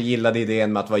 Kanske gillade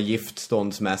idén med att vara gift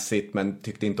ståndsmässigt men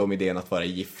tyckte inte om idén att vara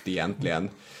gift egentligen.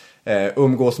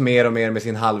 Umgås mer och mer med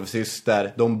sin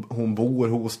halvsyster. Hon bor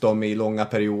hos dem i långa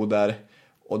perioder.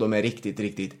 Och de är riktigt,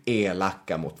 riktigt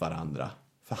elaka mot varandra.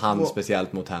 För han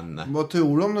speciellt mot henne. Vad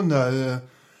tror du om den där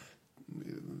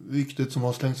ryktet som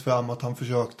har slängts fram att han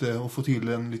försökte att få till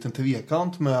en liten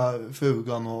trekant med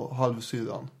frugan och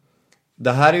halvsyran?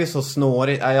 Det här är ju så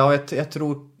snårigt.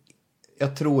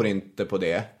 Jag tror inte på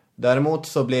det. Däremot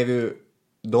så blev ju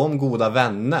de goda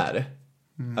vänner.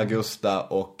 Augusta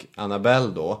och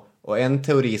Annabelle då. Och en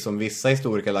teori som vissa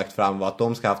historiker lagt fram var att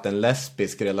de ska ha haft en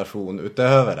lesbisk relation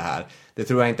utöver det här. Det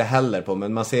tror jag inte heller på,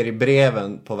 men man ser i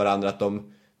breven på varandra att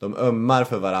de ömmar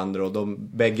för varandra och de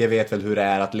bägge vet väl hur det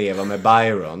är att leva med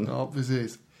Byron. Ja,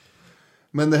 precis.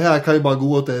 Men det här kan ju bara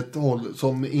gå åt ett håll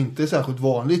som inte är särskilt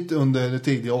vanligt under det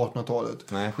tidiga 1800-talet.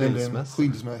 Nej,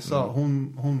 skilsmässa.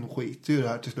 Hon skiter ju det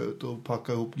här till slut och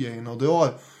packar ihop grejerna och drar.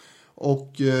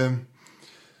 Och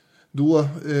då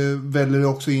väljer det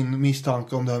också in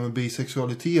misstankar om det här med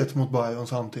bisexualitet mot Byron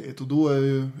samtidigt. Och då är det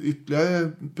ju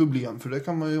ytterligare problem, för det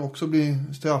kan man ju också bli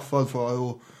straffad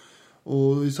för.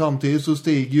 Och samtidigt så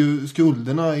stiger ju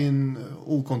skulderna i en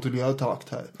okontrollerad takt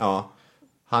här. Ja,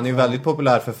 han är ju väldigt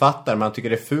populär författare, men han tycker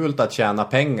det är fult att tjäna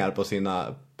pengar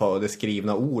på det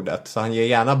skrivna ordet. Så han ger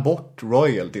gärna bort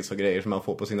royalties och grejer som man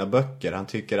får på sina böcker. Han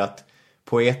tycker att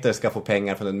poeter ska få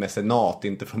pengar från en mecenat,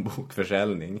 inte från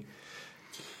bokförsäljning.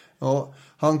 Ja,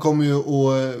 han kommer ju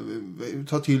att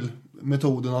ta till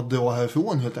metoden att dra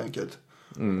härifrån helt enkelt.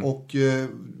 Och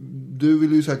du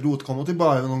vill ju säkert återkomma till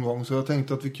Byron någon gång, så jag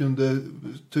tänkte att vi kunde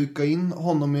trycka in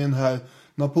honom i den här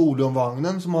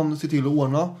Napoleonvagnen som han ser till att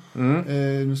ordna.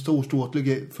 En storståtlig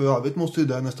grej. För övrigt måste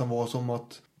det nästan vara som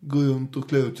att gå runt och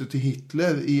klä ut sig till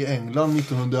Hitler i England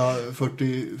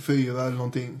 1944 eller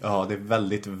någonting. Ja, det är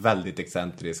väldigt, väldigt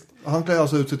excentriskt. Han klär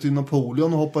alltså ut sig till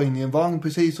Napoleon och hoppar in i en vagn,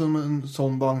 precis som en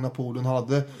sån vagn Napoleon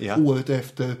hade året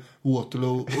efter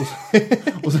Waterloo.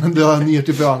 Och sen drar han ner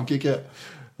till Frankrike.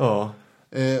 Ja.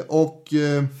 Och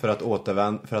för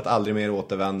att aldrig mer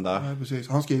återvända. Nej, precis.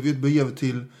 Han skrev ju ett brev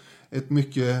till ett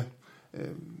mycket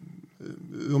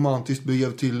romantiskt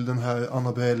brev till den här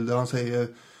Annabelle, där han säger: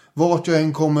 vart jag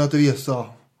än kommer att resa,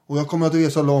 och jag kommer att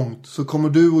resa långt, så kommer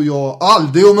du och jag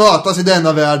aldrig att mötas i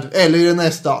denna värld eller i den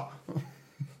nästa.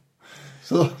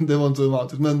 Så det var inte så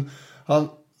romantiskt, men han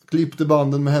klippte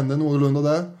banden med henne någorlunda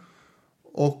där.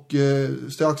 Och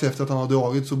strax efter att han har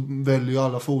dragit så väljer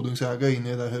alla fordringsägare in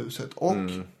i det här huset och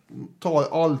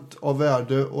tar allt av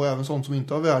värde, och även sånt som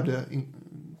inte har värde,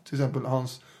 till exempel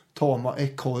hans tama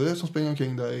ekorre som springer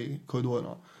omkring där i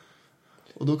korridorerna.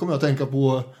 Och då kommer jag att tänka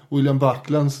på William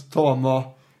Bucklands tama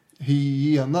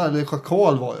hyena, eller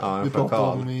schakal var det. Ja, vi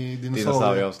pratade om i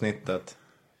dinosaurieavsnittet.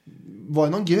 Var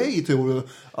det någon grej, tror du,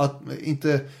 att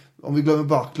inte, om vi glömmer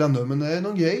Buckland nu, men är det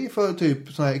någon grej för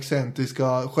typ såna här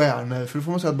excentriska stjärnor? För det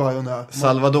får man säga att Byron är.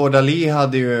 Salvador Dalí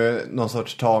hade ju någon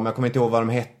sorts tama, jag kommer inte ihåg vad de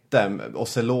hette,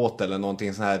 ocelot eller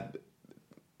någonting sån här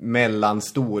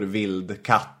mellanstor vild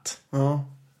katt. Ja.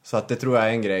 Så att det tror jag är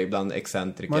en grej bland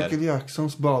excentriker. Michael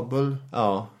Jacksons Bubble.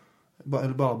 Ja.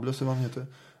 Eller Bubbles, eller vad han heter.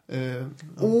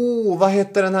 Vad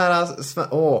heter den här...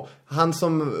 han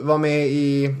som var med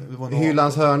i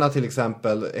Hylands hörna till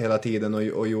exempel hela tiden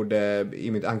och gjorde...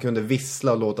 Han kunde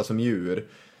vissla och låta som djur.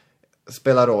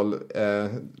 Spelar roll.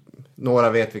 Några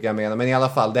vet vilka jag menar. Men i alla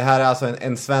fall, det här är alltså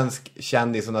en svensk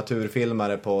kändis och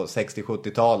naturfilmare på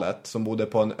 60-70-talet som bodde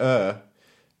på en ö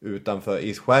utanför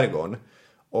isskärgården.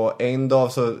 Och en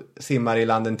dag så simmar i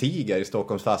land en tiger i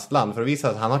Stockholms fastland för att visa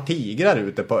att han har tigrar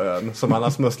ute på ön som han har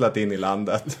smusslat in i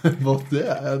landet. Vad det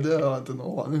är? Det har jag inte en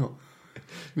aning om.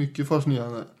 Mycket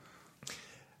fascinerande.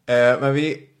 Men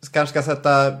vi kanske ska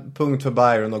sätta punkt för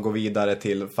Byron och gå vidare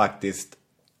till faktiskt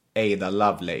Ada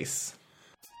Lovelace.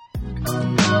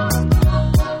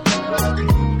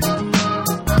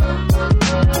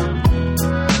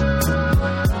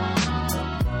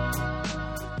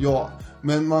 Ja,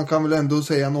 men man kan väl ändå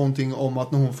säga någonting om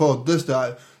att när hon föddes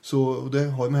där, så det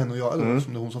har ju med henne att göra,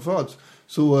 som det är hon som föds,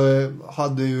 så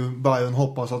hade ju Byron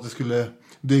hoppats att det skulle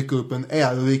dyka upp en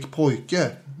ärorik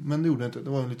pojke, men det gjorde det inte, det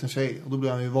var en liten tjej, och då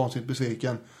blev han ju vansinnigt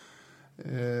besviken.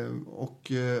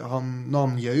 Och han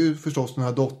namnger ju förstås den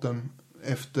här dottern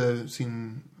efter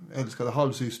sin älskade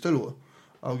halvsyster då,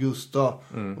 Augusta,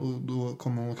 och då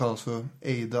kommer hon att kallas för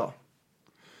Ada.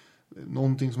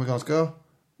 Någonting som är ganska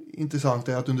intressant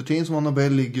är att under tiden som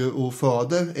Annabelle ligger och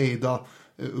föder Ada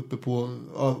uppe på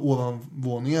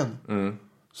ovanvåningen,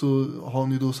 så har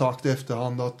hon ju då sagt i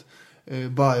efterhand att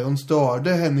Byron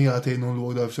störde henne hela tiden hon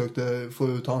låg där och försökte få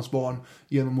ut hans barn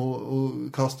genom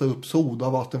att kasta upp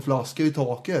sodavattenflaskor i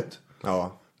taket.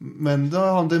 Ja. Men det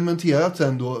har han dementerat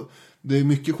sen då. Det är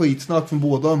mycket skitsnack från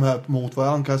båda de här mot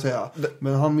varandra, kan jag säga.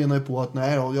 Men han menar ju på att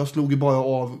nej då, jag slog ju bara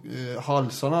av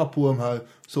halsarna på de här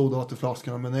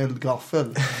sodavattenflaskorna med en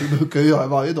eldgaffel. Det brukar jag göra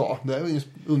varje dag. Det är ju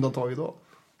undantag idag.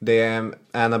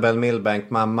 Annabelle Milbank,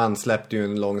 mamman, släppte ju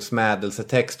en lång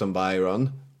smädelsetext om Byron.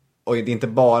 Och det är inte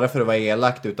bara för att vara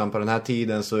elakt, utan på den här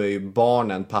tiden så är ju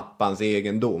barnen pappans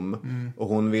egendom. Och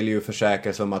hon vill ju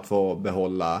försäkra sig om att få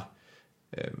behålla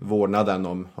vårdnaden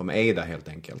om Ada helt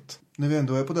enkelt. När vi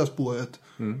ändå är på det spåret,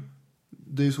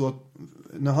 det är ju så att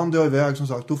när han drar iväg, som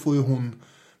sagt, då får ju hon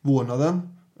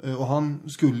vårdnaden. Och han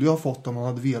skulle ju ha fått om han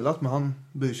hade velat, men han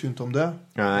bryr sig inte om det.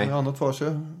 Nej. Han har annat för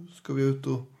sig. Ska vi ut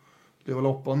och leva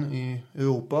loppan i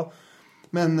Europa.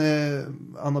 Men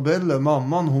Annabelle,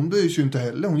 mamman, hon bryr sig ju inte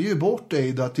heller. Hon ger bort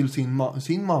Ada till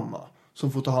sin mamma,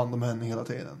 som får ta hand om henne hela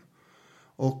tiden.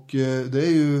 Och det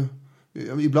är ju...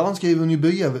 Ibland skriver hon ju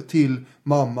brev till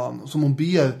mamman som hon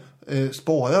ber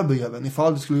spara breven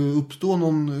ifall det skulle uppstå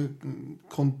någon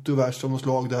kontrovers av något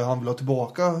slag där han vill ha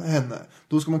tillbaka henne.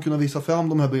 Då ska man kunna visa fram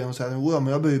de här breven och säga, men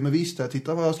jag bryr mig visst här,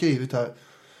 titta vad jag har skrivit här.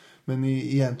 Men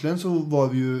egentligen så var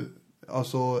det ju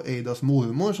alltså Adas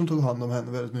mormor som tog hand om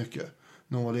henne väldigt mycket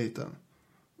när hon var liten.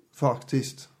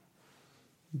 Faktiskt.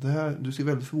 Det här, du ser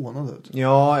väldigt förvånad ut.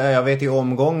 Ja, jag vet i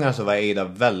omgångar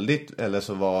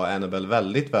så var Annabelle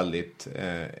väldigt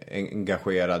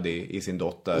engagerad i sin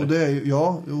dotter. Och det är ju,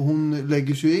 ja, hon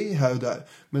lägger sig i här och där.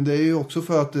 Men det är ju också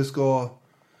för att det ska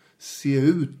se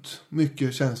ut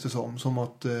mycket, känns det som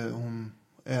att hon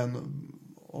är en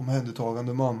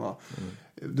omhändertagande mamma.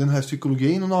 Den här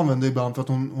psykologin hon använder ibland för att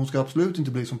hon ska absolut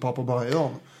inte bli som pappa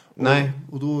Byron. Nej.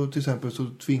 Och då till exempel så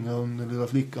tvingar hon den lilla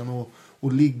flickan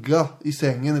att ligga i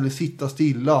sängen eller sitta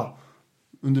stilla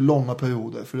under långa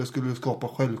perioder. För det skulle skapa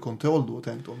självkontroll då,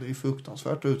 tänkte hon. Det är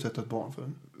fruktansvärt att utsätta ett barn för.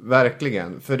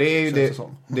 Verkligen. För det är ju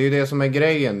det är ju det som är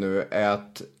grejen nu, är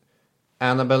att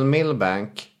Annabelle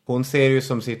Milbank, hon ser ju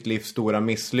som sitt livs stora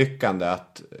misslyckande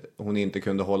att hon inte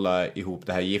kunde hålla ihop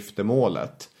det här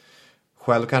giftermålet.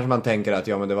 Själv kanske man tänker att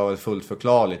men det var väl fullt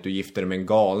förklarligt, du gifter dig med en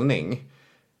galning.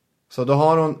 Så då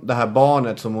har hon det här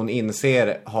barnet som hon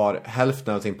inser har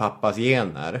hälften av sin pappas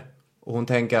gener. Och hon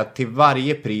tänker att till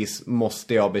varje pris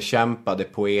måste jag bekämpa det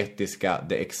poetiska,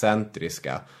 det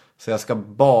excentriska. Så jag ska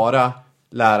bara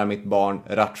lära mitt barn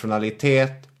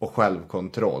rationalitet och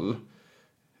självkontroll.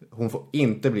 Hon får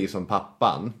inte bli som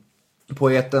pappan.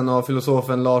 Poeten och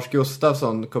filosofen Lars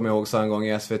Gustafsson kom ihåg så en gång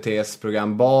i SVT:s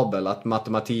program Babel att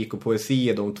matematik och poesi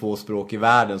är de två språk i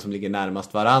världen som ligger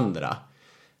närmast varandra.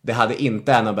 Det hade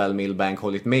inte Annabelle Milbank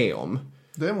hållit med om.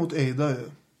 Däremot Ada ju.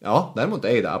 Ja, däremot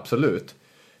Ada, absolut.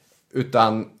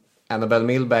 Utan Annabelle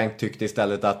Milbank tyckte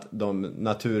istället att de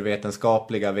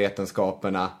naturvetenskapliga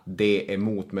vetenskaperna, det är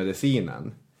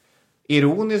motmedicinen.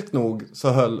 Ironiskt nog så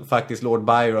höll faktiskt Lord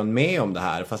Byron med om det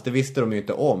här, fast det visste de ju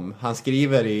inte om. Han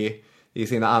skriver i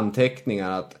sina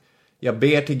anteckningar att jag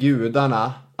ber till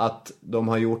gudarna att de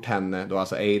har gjort henne, då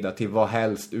alltså Ada, till vad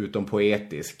helst utom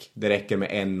poetisk. Det räcker med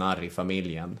en narr i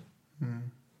familjen.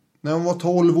 När hon var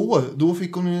 12 år, då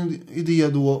fick hon en idé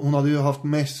då. Hon hade ju haft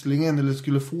mässlingen, eller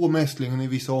skulle få mässlingen i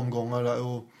vissa omgångar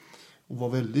där, och var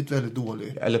väldigt, väldigt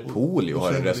dålig. Eller polio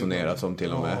har det resonerat som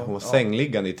till och med. Hon var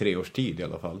sängliggande i 3 års tid i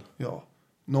alla fall. Ja,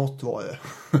 något var det.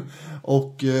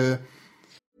 Och...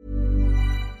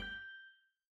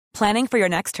 Planning for your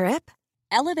next trip?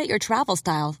 Elevate your travel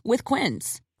style with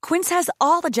Quince. Quince has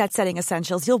all the jet-setting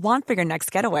essentials you'll want for your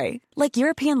next getaway, like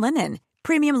European linen,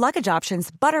 premium luggage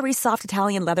options, buttery soft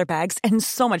Italian leather bags, and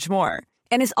so much more.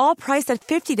 And is all priced at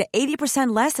 50 to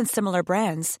 80% less than similar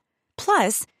brands.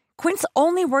 Plus, Quince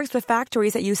only works with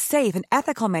factories that use safe and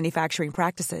ethical manufacturing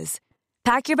practices.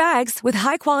 Pack your bags with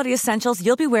high-quality essentials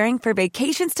you'll be wearing for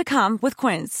vacations to come with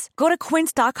Quince. Go to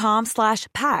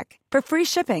quince.com/pack for free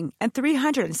shipping and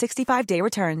 365-day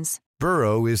returns.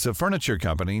 Burrow is a furniture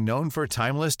company known for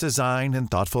timeless design and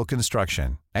thoughtful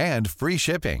construction, and free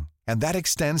shipping, and that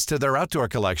extends to their outdoor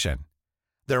collection.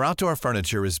 Their outdoor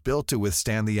furniture is built to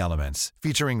withstand the elements,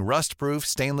 featuring rust-proof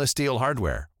stainless steel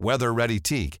hardware, weather-ready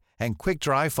teak, and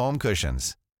quick-dry foam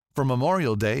cushions. For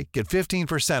Memorial Day, get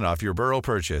 15% off your Burrow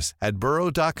purchase at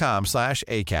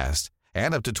burrow.com/acast,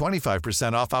 and up to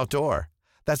 25% off outdoor.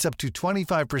 That's up to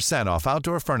 25% off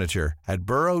outdoor furniture at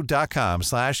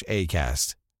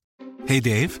burrow.com/acast. Hey,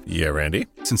 Dave. Yeah, Randy.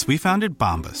 Since we founded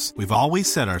Bombas, we've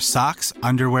always said our socks,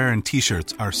 underwear, and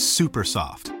T-shirts are super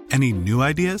soft. Any new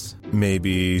ideas?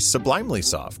 Maybe sublimely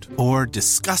soft. Or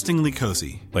disgustingly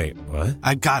cozy. Wait, what?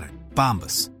 I got it.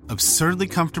 Bombas. Absurdly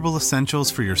comfortable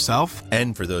essentials for yourself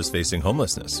and for those facing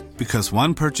homelessness. Because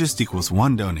one purchased equals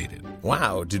one donated.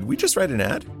 Wow, did we just write an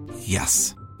ad?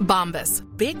 Yes. Bombas.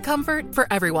 Big comfort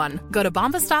for everyone. Go to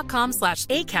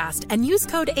bombas.com/ACAST and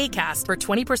use code ACAST for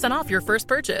 20% off your first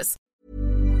purchase.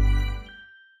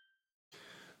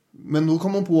 Men då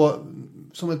kom hon på,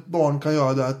 som ett barn kan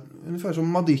göra det, ungefär som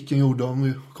Madicken gjorde, om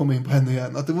vi kommer in på henne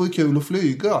igen, att det vore kul att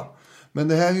flyga. Men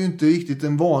det här är ju inte riktigt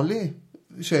en vanlig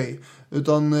tjej,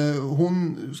 utan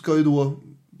hon ska ju då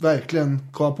verkligen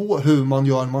komma på hur man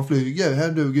gör när man flyger.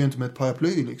 Här duger ju inte med ett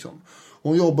paraply liksom.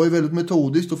 Hon jobbar ju väldigt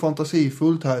metodiskt och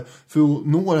fantasifullt här för att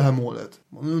nå det här målet.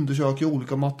 Man undersöker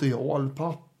olika material,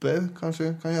 papper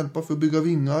kanske kan hjälpa för att bygga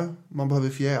vingar. Man behöver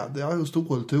fjädrar och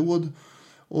ståltråd.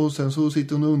 Och sen så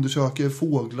sitter hon och undersöker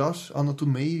fåglars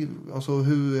anatomi, alltså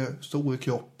hur stor är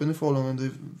kroppen i förhållande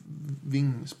till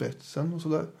vingspetsen och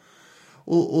sådär.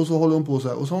 Och så håller hon på så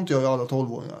här. Och sånt gör ju alla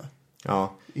 12-åringar.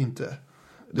 Ja. Inte.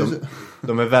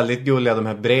 De är väldigt gulliga, de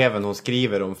här breven hon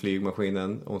skriver om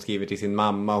flygmaskinen. Hon skriver till sin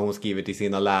mamma, hon skriver till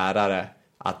sina lärare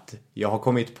att jag har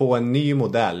kommit på en ny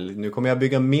modell. Nu kommer jag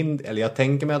bygga jag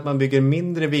tänker mig att man bygger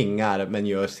mindre vingar men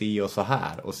gör si och så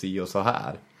här och si och så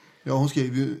här. Ja, hon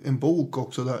skrev ju en bok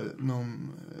också där någon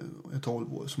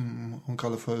 12 år som hon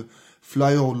kallar för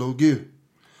Flyology.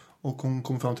 Och hon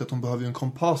kom fram till att hon behöver en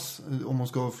kompass om hon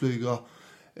ska flyga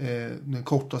den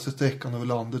kortaste sträckan över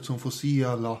landet, så hon får se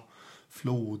alla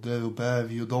floder och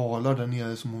berg och dalar där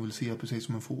nere som hon vill se, precis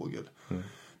som en fågel. Mm.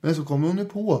 Men så kommer hon ju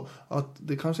på att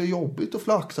det kanske är jobbigt att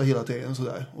flaxa hela tiden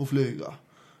sådär och flyga.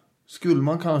 Skulle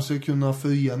man kanske kunna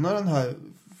förena den här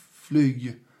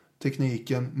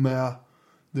flygtekniken med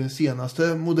den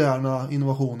senaste moderna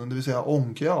innovationen, det vill säga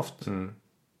ångkraft. Mm.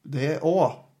 Det är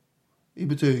A i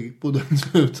betyg på den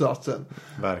slutsatsen.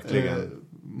 Verkligen.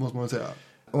 Måste man säga.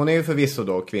 Hon är ju förvisso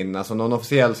då kvinna, så någon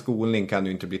officiell skolning kan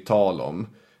ju inte bli tal om.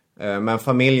 Men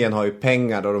familjen har ju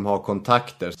pengar och de har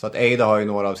kontakter. Så att Ada har ju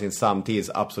några av sin samtids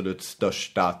absolut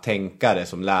största tänkare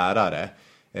som lärare.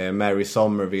 Mary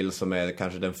Somerville som är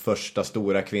kanske den första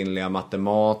stora kvinnliga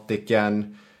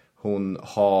matematikern. Hon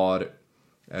har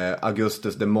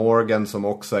Augustus de Morgan som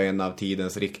också är en av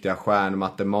tidens riktiga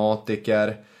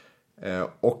stjärnmatematiker.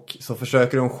 Och så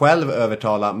försöker hon själv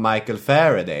övertala Michael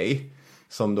Faraday,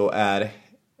 som då är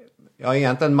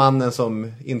egentligen mannen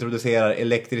som introducerar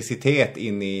elektricitet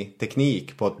in i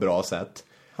teknik på ett bra sätt.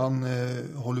 Han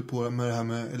håller på med det här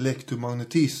med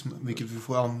elektromagnetism, vilket vi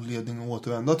får anledning att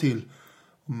återvända till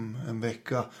om en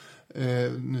vecka.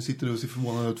 Nu sitter du och ser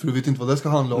förvånad ut, för du vet inte vad det ska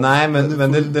handla om. Nej,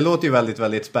 men det låter ju väldigt,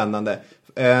 väldigt spännande.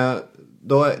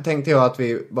 Då tänkte jag att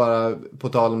vi bara, på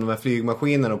tal om de här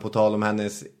flygmaskinerna och på tal om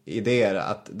hennes idéer,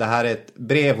 att det här är ett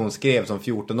brev hon skrev som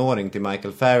 14-åring till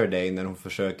Michael Faraday när hon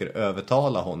försöker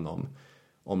övertala honom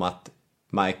om att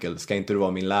Michael, ska inte du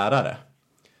vara min lärare?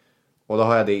 Och då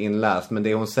har jag det inläst, men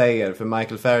det hon säger, för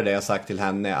Michael Faraday har sagt till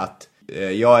henne att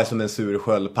jag är som en sur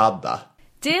sköldpadda.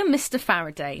 Dear Mr.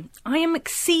 Faraday, I am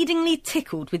exceedingly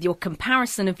tickled with your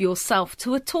comparison of yourself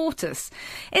to a tortoise.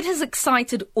 It has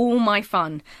excited all my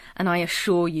fun, and I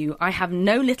assure you I have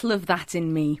no little of that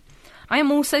in me. I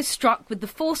am also struck with the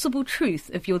forcible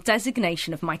truth of your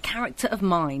designation of my character of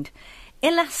mind.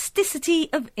 Elasticity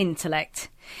of intellect.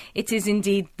 It is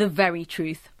indeed the very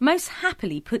truth, most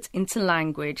happily put into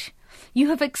language. You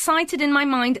have excited in my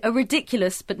mind a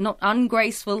ridiculous but not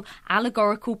ungraceful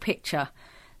allegorical picture.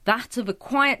 That of a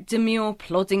quiet, demure,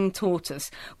 plodding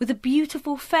tortoise, with a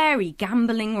beautiful fairy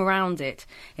gambolling around it,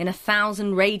 in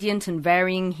 1,000 radiant and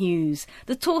varying hues.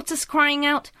 The tortoise crying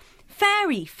out,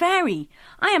 "Fairy, fairy,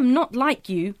 I am not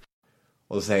like you."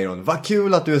 Och då säger hon, vad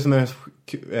kul att du är som en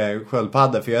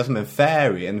sköldpadda, för jag är som en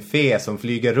fairy, en fe som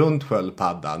flyger runt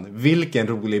sköldpaddan. Vilken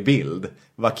rolig bild.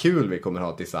 Vad kul vi kommer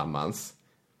ha tillsammans.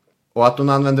 Och att hon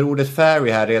använder ordet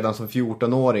fairy här redan som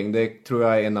 14-åring, det tror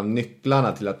jag är en av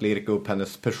nycklarna till att lirka upp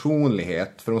hennes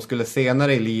personlighet. För hon skulle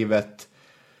senare i livet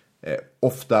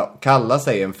ofta kalla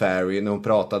sig en fairy när hon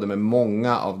pratade med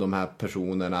många av de här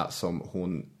personerna som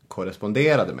hon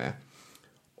korresponderade med.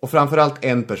 Och framförallt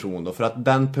en person då, för att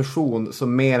den person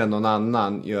som mer än någon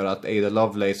annan gör att Ada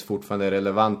Lovelace fortfarande är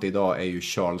relevant idag är ju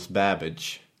Charles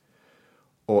Babbage.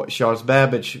 Och Charles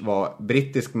Babbage var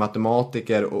brittisk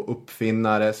matematiker och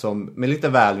uppfinnare som med lite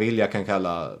välvilja kan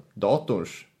kalla datorns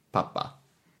pappa.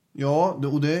 Ja,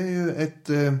 och det är ju ett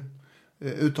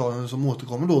uttalande som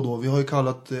återkommer då. Vi har ju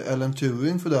kallat Alan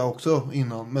Turing för det också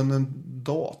innan. Men en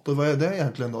dator, vad är det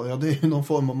egentligen då? Ja, det är ju någon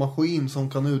form av maskin som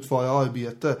kan utföra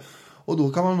arbete. Och då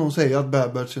kan man nog säga att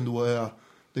Babbage ändå är...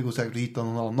 Det går säkert att hitta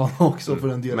någon annan också för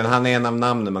den delen. Men han är en av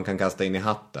namnen man kan kasta in i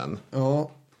hatten.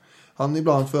 Ja, han är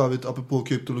ibland för övrigt, apropå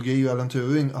kryptologi och Alan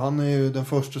Turing, han är ju den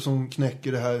första som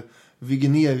knäcker det här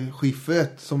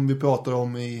Wegener-skiffret som vi pratar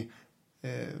om i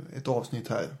ett avsnitt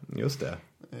här. Just det.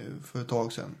 För ett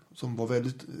tag sedan. Som var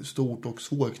väldigt stort och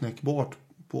svårknäckbart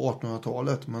på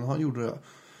 1800-talet, men han gjorde det.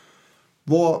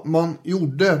 Vad man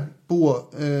gjorde på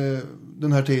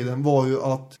den här tiden var ju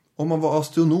att om man var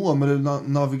astronom eller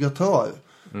navigatör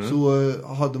så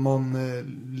hade man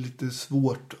lite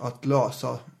svårt att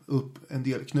lösa upp en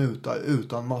del knutar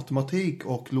utan matematik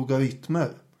och logaritmer.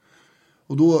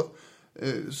 Och då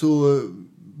så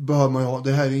behöver man ju ha,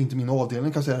 det här är inte min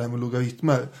avdelning kan jag säga det här med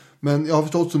logaritmer, men jag har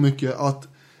förstått så mycket att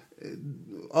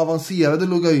avancerade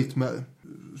logaritmer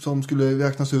som skulle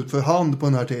räknas ut för hand på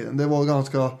den här tiden, det var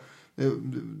ganska,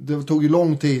 det tog ju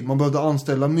lång tid, man behövde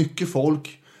anställa mycket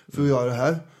folk för att göra det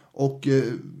här, och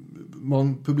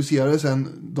man publicerade sen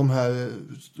de här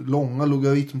långa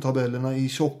logaritmtabellerna i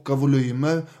tjocka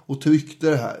volymer och tryckte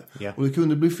det här. Yeah. Och det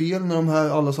kunde bli fel när de här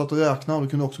alla satt och räknade, och det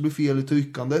kunde också bli fel i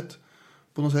tryckandet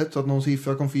på något sätt så att någon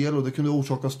siffra kom fel, och det kunde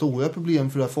orsaka stora problem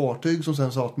för det här fartyg som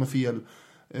sen satt med fel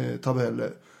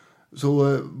tabeller.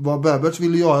 Så vad Babbage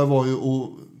ville göra var ju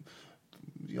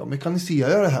att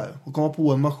mekanisera det här och komma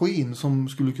på en maskin som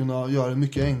skulle kunna göra det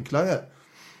mycket enklare.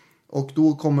 Och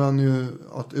då kommer han ju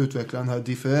att utveckla den här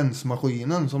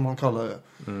differensmaskinen som han kallar det.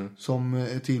 Som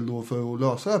är till då för att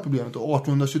lösa det här problemet. Och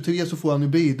 1823 så får han ju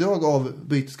bidrag av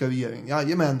brittiska regeringen.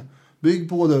 Jajamän, bygg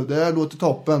på det här låter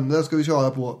toppen, det ska vi köra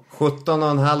på.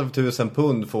 17,5 tusen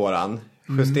pund får han.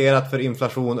 Justerat för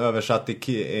inflation, översatt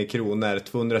i kronor,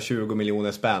 220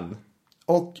 miljoner spänn.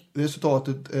 Och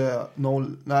resultatet är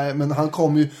 0. Nej, men han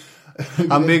kom ju...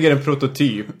 Han bygger en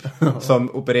prototyp som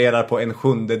opererar på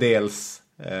 1/7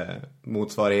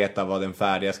 motsvarighet av vad den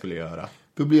färdiga skulle göra.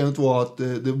 Problemet var att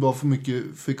det var för mycket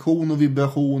friktion och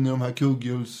vibration i de här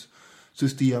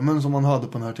kugghjulssystemen som man hade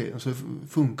på den här tiden. Så det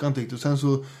funkar inte riktigt. Och sen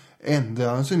så ändrade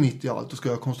han sig mitt i allt och ska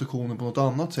göra konstruktionen på något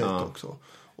annat sätt också.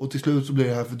 Och till slut så blev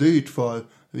det här för dyrt för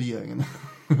regeringen.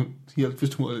 Helt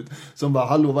förståeligt. Som bara,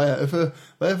 hallå, vad är det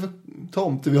för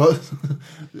tomte vi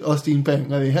har stin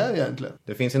pengar i här egentligen?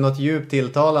 Det finns ju något djupt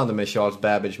tilltalande med Charles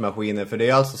Babbage-maskiner, för det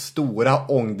är alltså stora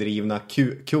ångdrivna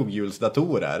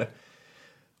kugghjulsdatorer.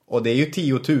 Och det är ju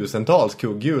 10-tusentals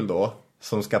kugghjul då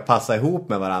som ska passa ihop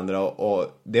med varandra,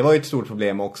 och det var ju ett stort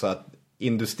problem också att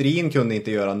industrin kunde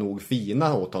inte göra nog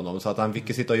fina åt honom, så att han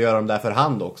fick sitta och göra dem där för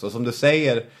hand också. Som du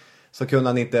säger så kunde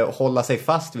han inte hålla sig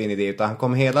fast vid en idé, utan han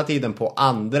kom hela tiden på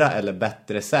andra eller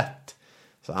bättre sätt.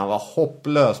 Så han var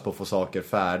hopplös på att få saker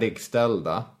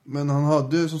färdigställda. Men han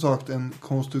hade som sagt en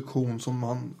konstruktion som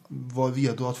han var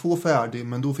redo att få färdig,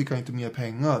 men då fick han inte mer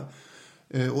pengar.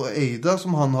 Och Ada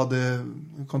som han hade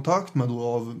kontakt med då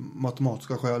av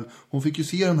matematiska skäl, hon fick ju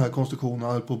se den här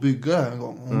konstruktionen på att bygga det här en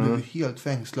gång. Hon blev helt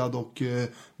fängslad och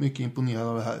mycket imponerad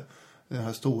av den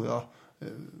här stora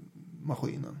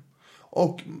maskinen.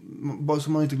 Och bara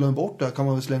så man inte glömmer bort det kan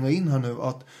man väl slänga in här nu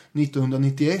att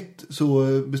 1991 så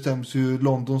bestäms ju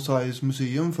London Science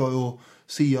Museum för att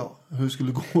se hur det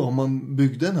skulle gå om man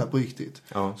byggde den här på riktigt.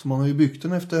 Ja. Så man har ju byggt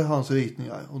den efter hans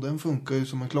ritningar, och den funkar ju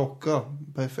som en klocka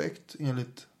perfekt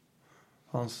enligt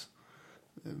hans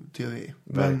teori.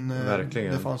 Men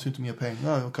det fanns ju inte mer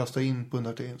pengar att kasta in på den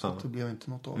här tiden, så att det blev inte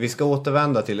något av. Vi ska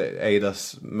återvända till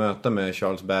Adas möte med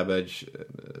Charles Babbage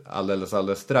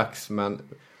alldeles strax, men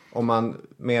om man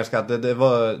mer ska att det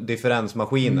var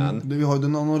differensmaskinen. Vi har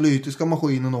den analytiska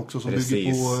maskinen också som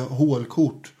bygger på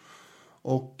hålkort.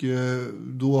 Och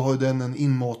då har den en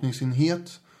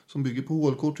inmatningsenhet som bygger på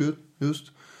hålkort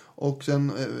just. Och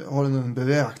sen har den en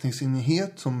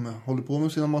beräkningsenhet som håller på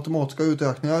med sina matematiska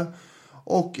uträkningar.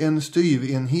 Och en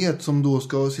styrenhet som då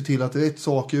ska se till att rätt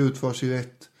saker utförs i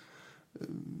rätt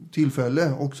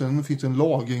tillfälle. Och sen finns en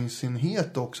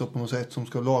lagringsenhet också på något sätt som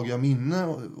ska lagra minne.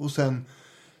 Och sen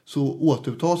så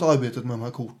återupptas arbetet med de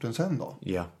här korten sen då.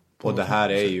 Ja, och det här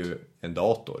är ju en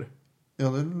dator. Ja,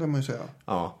 det lär man ju säga.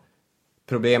 Ja.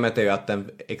 Problemet är ju att den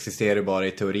existerar bara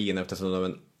i teorin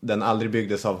eftersom den aldrig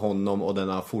byggdes av honom och den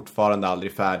har fortfarande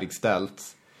aldrig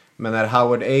färdigställts. Men när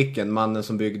Howard Aiken, mannen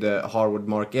som byggde Harvard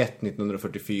Mark 1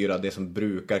 1944, det som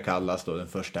brukar kallas då den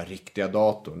första riktiga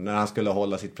datorn, när han skulle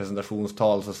hålla sitt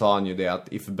presentationstal så sa han ju det att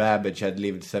if Babbage had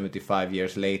lived 75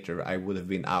 years later I would have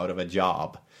been out of a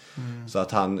job. Så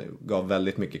att han gav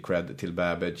väldigt mycket cred till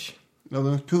Babbage. Ja,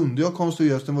 den kunde ju ha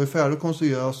konstruerats. Den var ju färdig att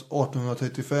konstrueras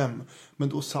 1835. Men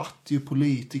då satt ju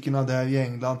politikerna där i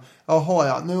England. Jaha,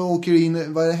 ja, nu åker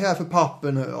in. Vad är det här för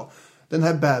papper nu då? Den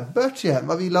här Babbage igen,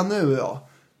 vad vill han nu då?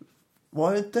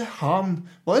 Var inte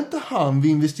han vi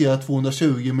investerade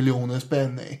 220 miljoner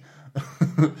spänn i?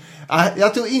 Nej,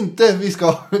 jag tror inte vi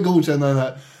ska godkänna den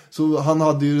här. Så han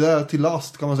hade ju det där till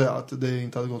last kan man säga, att det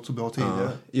inte hade gått så bra tidigare. Ja.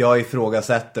 Jag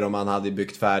ifrågasätter om han hade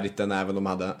byggt färdigt den även om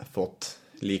han hade fått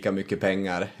lika mycket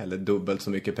pengar eller dubbelt så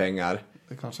mycket pengar.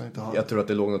 Det kanske inte hade. Jag tror att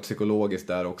det låg något psykologiskt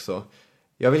där också.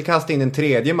 Jag vill kasta in en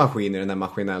tredje maskin i den här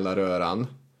maskinella röran.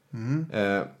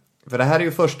 För det här är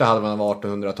ju första halvan av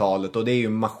 1800-talet och det är ju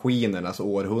maskinernas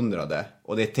århundrade.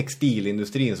 Och det är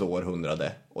textilindustrins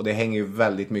århundrade. Och det hänger ju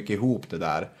väldigt mycket ihop det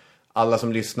där. Alla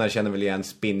som lyssnar känner väl igen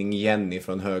Spinning Jenny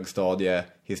från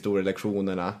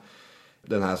högstadiehistorielektionerna.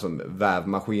 Den här som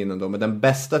vävmaskinen då. Men den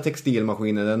bästa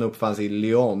textilmaskinen den uppfanns i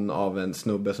Lyon av en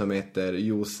snubbe som heter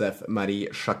Joseph Marie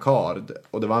Jacquard.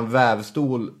 Och det var en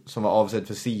vävstol som var avsedd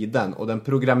för siden och den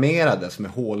programmerades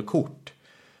med hålkort.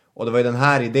 Och det var ju den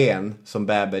här idén som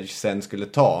Babbage sen skulle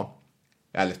ta.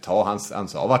 Eller han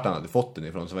sa vart han hade fått den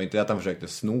ifrån. Så det var inte det att han försökte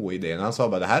sno idén. Han sa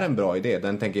bara det här är en bra idé,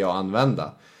 den tänker jag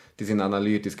använda till sin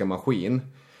analytiska maskin.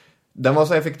 Den var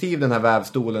så effektiv den här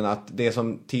vävstolen att det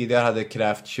som tidigare hade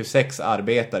krävt 26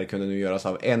 arbetare kunde nu göras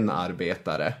av en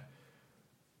arbetare.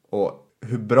 Och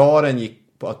hur bra den gick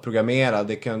på att programmera,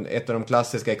 ett av de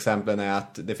klassiska exemplen är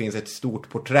att det finns ett stort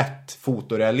porträtt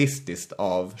fotorealistiskt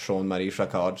av Jean-Marie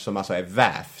Jacquard som alltså är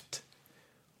vävt.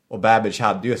 Och Babbage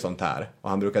hade ju sånt här och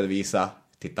han brukade visa,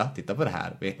 titta på det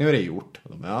här, vet ni hur det är gjort?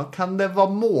 Och de, ja, kan det vara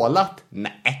målat?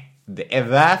 Nej, det är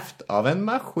vävt av en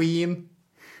maskin.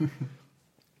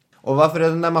 Och varför är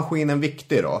den där maskinen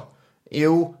viktig då?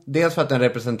 Jo, dels för att den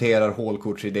representerar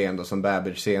hålkortsidén då som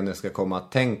Babbage senare ska komma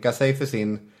att tänka sig för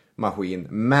sin maskin.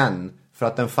 Men för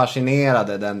att den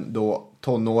fascinerade den då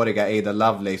tonåriga Ada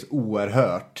Lovelace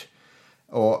oerhört.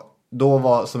 Och då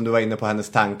var, som du var inne på,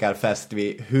 hennes tankar fäst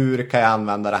vid hur kan jag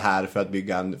använda det här för att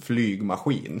bygga en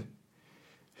flygmaskin?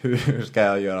 Hur ska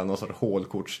jag göra någon sorts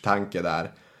hålkortstanke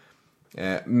där?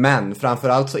 Men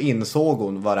framförallt så insåg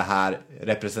hon vad det här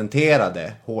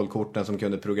representerade. Hålkorten som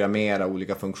kunde programmera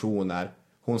olika funktioner.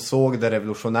 Hon såg det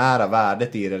revolutionära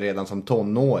värdet i det redan som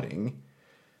tonåring.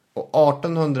 Och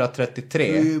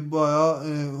 1833... Det är ju bara,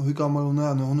 hur gammal hon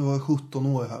är nu? Hon var 17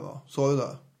 år här va? Sa du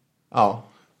det? Ja.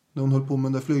 När hon höll på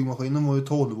med den där flygmaskinen var ju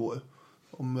 12 år.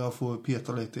 Om jag får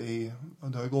peta lite i...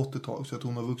 Det har gått ett tag så att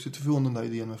hon har vuxit ifrån den där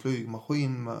idén med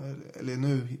flygmaskin. Eller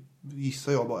nu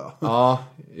gissar jag bara. Ja,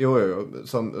 jo.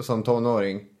 Som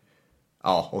tonåring.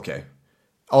 Ja, okej.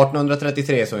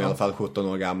 1833 så är hon i alla fall 17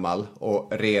 år gammal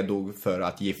och redo för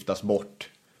att giftas bort.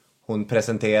 Hon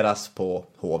presenteras på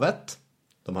hovet.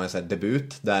 De har en sån här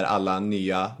debut där alla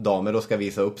nya damer då ska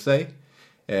visa upp sig.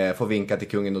 Få vinka till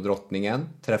kungen och drottningen.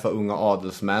 Träffa unga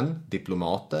adelsmän,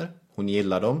 diplomater. Hon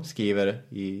gillar dem, skriver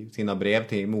i sina brev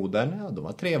till modern. Ja, de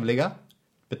var trevliga.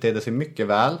 Betedde sig mycket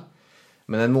väl.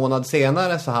 Men en månad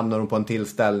senare så hamnar hon på en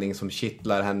tillställning som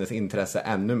kittlar hennes intresse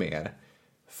ännu mer.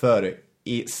 För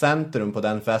i centrum på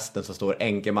den festen så står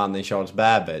enkemannen Charles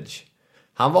Babbage.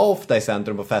 Han var ofta i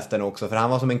centrum på festen också för han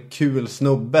var som en kul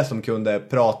snubbe som kunde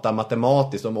prata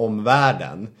matematiskt om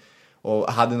omvärlden. Och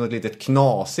hade något litet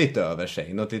knasigt över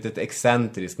sig, något litet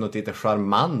excentriskt, något litet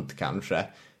charmant kanske.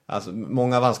 Alltså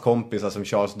många av hans kompisar som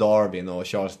Charles Darwin och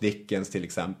Charles Dickens till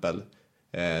exempel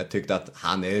tyckte att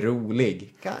han är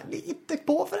rolig. Lite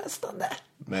påfrestande,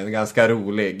 men ganska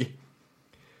rolig.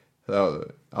 Så,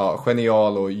 ja,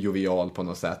 genial och jovial på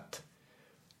något sätt.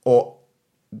 Och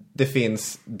det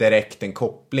finns direkt en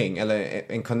koppling eller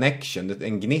en connection,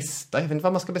 en gnista. Jag vet inte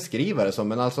vad man ska beskriva det som,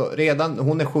 men alltså redan,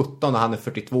 hon är 17 och han är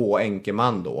 42 och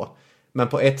enkeman då. Men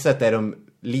på ett sätt är de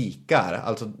likar,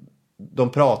 alltså de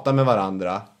pratar med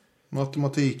varandra.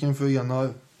 Matematiken förenar.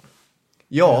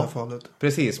 Ja,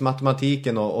 precis.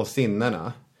 Matematiken och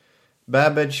sinnena.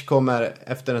 Babbage kommer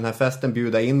efter den här festen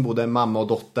bjuda in både mamma och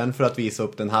dottern för att visa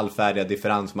upp den halvfärdiga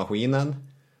differensmaskinen.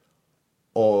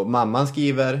 Och mamman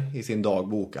skriver i sin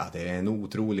dagbok att det är en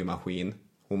otrolig maskin.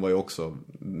 Hon var ju också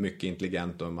mycket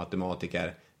intelligent och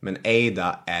matematiker. Men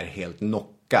Ada är helt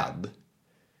knockad.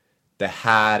 Det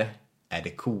här är det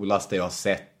coolaste jag har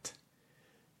sett.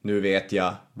 Nu vet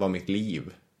jag vad mitt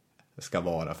liv ska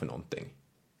vara för någonting.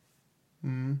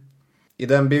 I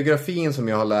den biografin som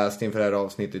jag har läst inför det här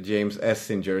avsnittet, James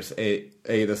Essingers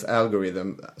Ada's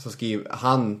Algorithm, så skriver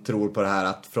han tror på det här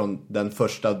att från den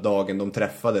första dagen de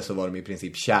träffades så var de i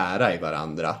princip kära i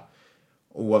varandra.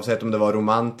 Oavsett om det var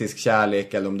romantisk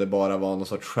kärlek eller om det bara var någon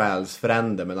sorts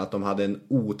själsfrände, men att de hade en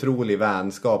otrolig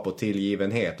vänskap och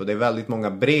tillgivenhet. Och det är väldigt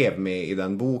många brev med i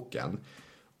den boken.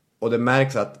 Och det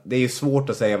märks att det är ju svårt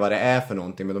att säga vad det är för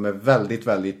någonting, men de är väldigt,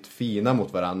 väldigt fina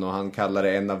mot varandra. Och han kallar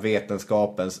det en av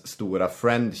vetenskapens stora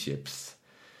friendships.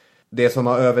 Det som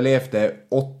har överlevt är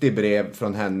 80 brev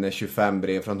från henne, 25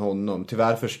 brev från honom.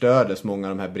 Tyvärr förstördes många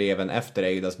av de här breven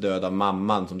efter Adas död av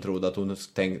mamman, som trodde att hon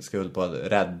skulle på att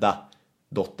rädda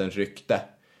dotterns rykte.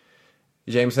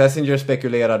 James Essinger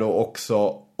spekulerar då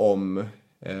också om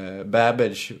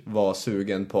Babbage var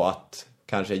sugen på att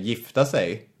kanske gifta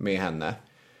sig med henne.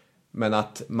 Men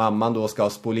att mamman då ska ha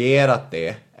spolierat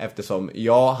det, eftersom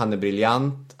han är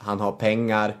briljant, han har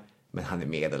pengar, men han är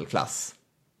medelklass.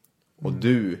 Och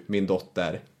du, min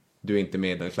dotter, du är inte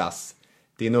medelklass.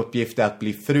 Din uppgift är att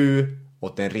bli fru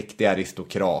åt en riktig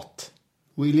aristokrat.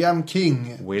 William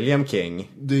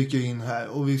King dyker in här,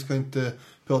 och vi ska inte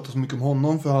prata så mycket om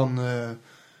honom för han är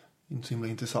inte så himla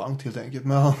intressant helt enkelt.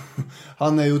 Men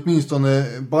han är ju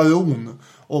åtminstone baron,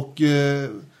 och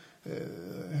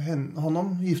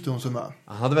honom gifte hon sig med.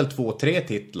 Han hade väl 2-3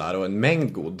 titlar och en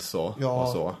mängd gods och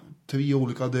så. 3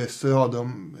 olika adresser hade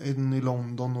de. En i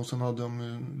London och sen hade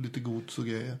de lite gods och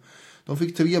grejer. De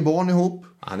fick 3 barn ihop.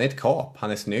 Han är ett kap.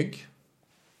 Han är snygg.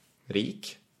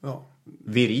 Rik. Ja.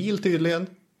 Viril tydligen.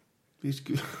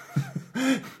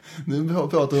 Nu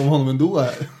pratar vi om honom ändå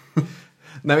här.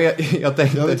 Nej, men jag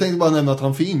tänkte bara nämna att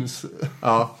han finns.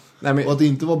 Ja. Nej, men... Och att det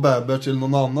inte var Babbage eller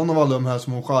någon annan av alla de här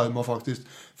som hon skärmar faktiskt.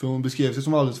 För hon beskrev sig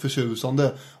som alldeles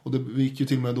förtjusande. Och det gick ju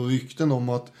till och med då rykten om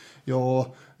att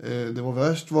det var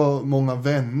värst vad många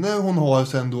vänner hon har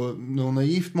sen då när hon är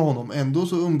gift med honom. Ändå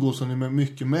så umgås hon med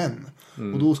mycket män.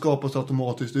 Och då skapas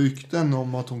automatiskt rykten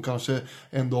om att hon kanske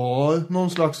ändå har någon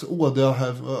slags ådra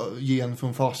här, gen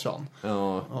från farsan.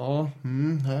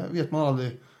 Här vet man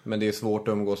aldrig. Men det är svårt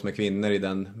att umgås med kvinnor i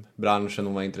den branschen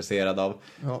hon var intresserad av.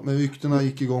 Ja, men ryktena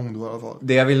gick igång då i alla fall.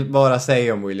 Det jag vill bara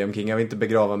säga om William King, jag vill inte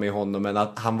begrava mig i honom, men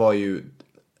att han var ju...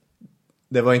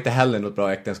 Det var inte heller något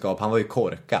bra äktenskap, han var ju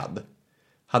korkad.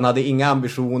 Han hade inga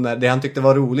ambitioner. Det han tyckte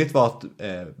var roligt var att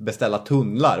beställa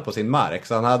tunnlar på sin mark.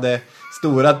 Så han hade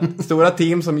stora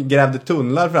team som grävde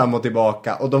tunnlar fram och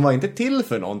tillbaka. Och de var inte till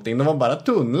för någonting, de var bara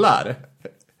tunnlar.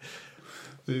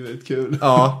 Det är väldigt kul.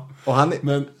 Ja, och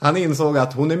han insåg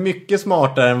att hon är mycket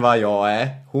smartare än vad jag är.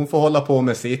 Hon får hålla på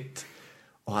med sitt.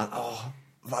 Och han,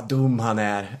 vad dum han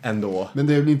är ändå. Men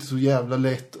det är väl inte så jävla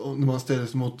lätt när man ställer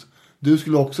sig mot... Du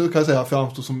skulle också, kan jag säga,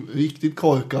 framstå som riktigt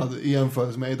korkad i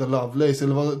jämförelse med Ada Lovelace.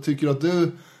 Eller vad tycker du att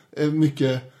du är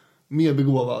mycket mer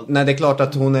begåvad? Nej, det är klart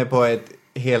att hon är på ett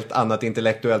helt annat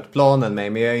intellektuellt plan än mig.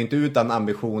 Men jag är inte utan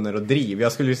ambitioner och driv.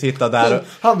 Jag skulle ju sitta där och...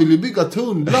 Han vill ju bygga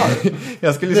tunnlar.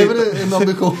 Jag skulle det är väl en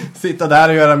ambition. Sitta där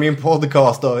och göra min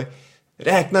podcast och...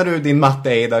 Räknar du din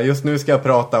matte, Ada? Just nu ska jag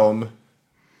prata om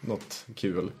något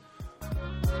kul.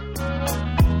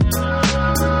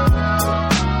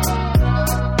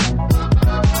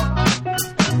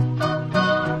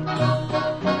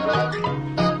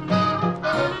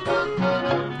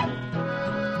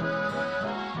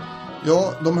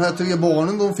 Ja, de här 3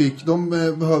 barnen de fick, de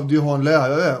behövde ju ha en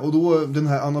lärare. Och då, den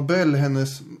här Annabelle,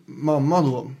 hennes mamma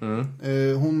då,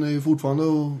 hon är ju fortfarande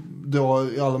och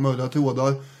drar i alla möjliga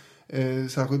trådar.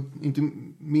 Särskilt, inte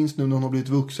minst nu när hon har blivit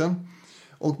vuxen.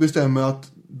 Och bestämmer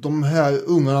att de här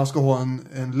ungarna ska ha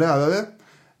en lärare.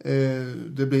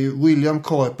 Det blir William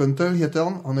Carpenter heter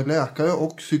han. Han är läkare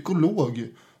och psykolog.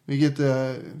 Vilket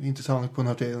är intressant på den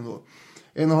här tiden då.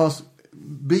 En av hans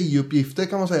biuppgifter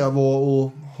kan man säga var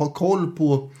att ha koll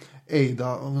på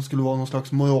Ada. Hon skulle vara någon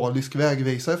slags moralisk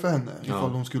vägvisare för henne. Ja.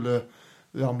 Ifall hon skulle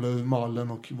ramla ur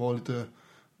mallen och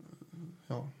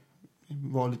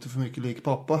vara lite för mycket lik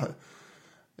pappa här.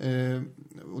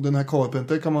 Och den här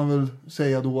Carpenter kan man väl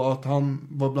säga då att han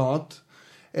var bland annat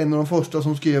en av de första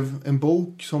som skrev en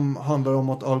bok som handlar om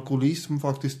att alkoholism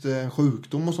faktiskt är en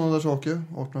sjukdom och sådana där saker.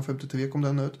 1853 kom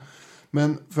den ut.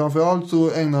 Men framförallt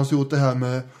så ägnar han sig åt det här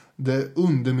med det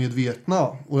undermedvetna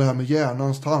och det här med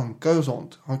hjärnans tankar och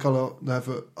sånt. Han kallar det här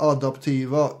för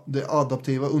det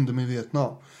adaptiva undermedvetna.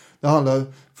 Det handlar,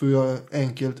 för att göra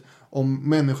enkelt, om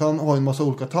människan har en massa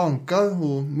olika tankar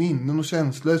och minnen och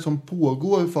känslor som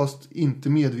pågår fast inte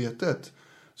medvetet.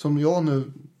 Som jag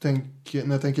nu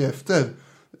när jag tänker efter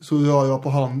så rör jag på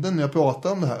handen när jag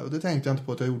pratar om det här. Och det tänkte jag inte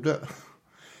på att jag gjorde.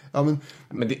 Ja,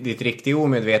 men ditt riktiga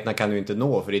omedvetna kan du inte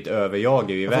nå för ditt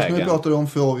överjag är ju i vägen. Fast nu pratar du om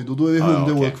Freud och då är vi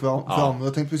 100 år fram.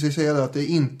 Jag tänkte precis säga det att det är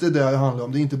inte det handlar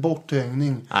om. Det är inte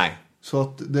bortträngning. Nej. Så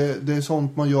att det är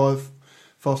sånt man gör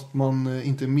fast man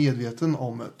inte är medveten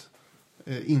om det.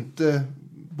 Inte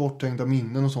bortträngda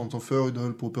minnen och sånt som Freud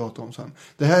höll på att prata om sen.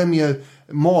 Det här är mer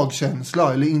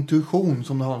magkänsla eller intuition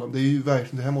som det handlar om. Det är ju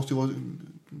verkligen, det här måste ju vara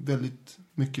väldigt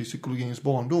mycket i psykologins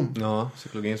barndom. Ja,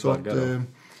 psykologins barndom.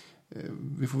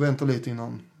 Vi får vänta lite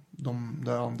innan de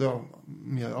där andra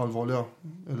mer allvarliga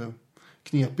eller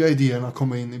knepiga idéerna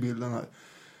kommer in i bilden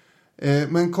här.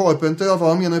 Men Carpenter i alla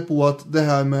fall menar på att det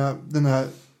här med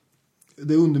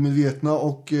det undermedvetna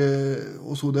och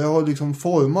så, det har liksom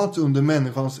formats under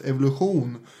människans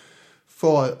evolution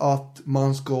för att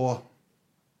man ska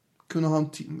kunna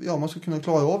man ska kunna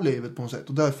klara av livet på något sätt.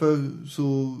 Och därför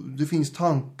så det finns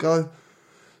tankar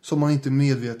som man inte är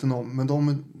medveten om, men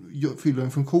de fyller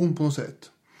en funktion på något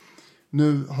sätt.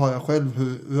 Nu har jag själv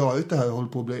hur rörigt det här håller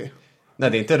på att bli.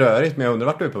 Nej, det är inte rörigt, men jag undrar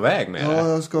vart du är på väg med det. Ja,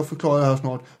 jag ska förklara det här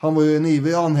snart. Han var ju en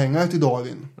ivrig anhängare till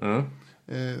Darwin.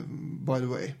 By the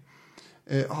way.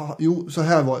 Så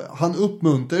här var det. Han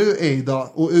uppmuntrade ju Ada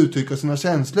att uttrycka sina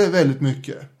känslor väldigt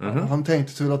mycket. Han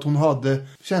tänkte sig väl att hon hade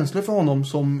känslor för honom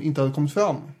som inte hade kommit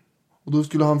fram. Och då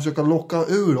skulle han försöka locka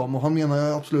ur dem. Och han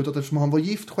menar absolut att eftersom han var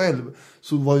gift själv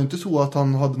så var det inte så att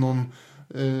han hade någon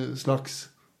slags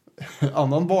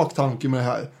annan baktanke med det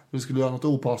här. Det skulle göra något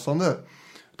opassande.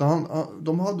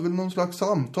 De hade väl någon slags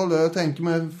samtal där jag tänker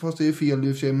mig, fast det är fel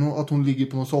i och för sig, att hon ligger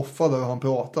på någon soffa där han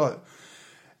pratar.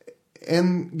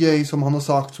 En grej som han har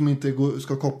sagt som inte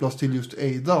ska kopplas till just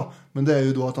Ada, men det är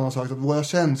ju då att han har sagt att våra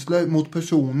känslor mot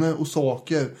personer och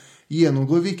saker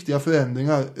genomgår viktiga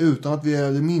förändringar utan att vi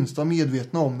är det minsta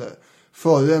medvetna om det,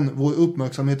 förrän vår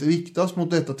uppmärksamhet riktas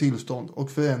mot detta tillstånd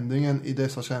och förändringen i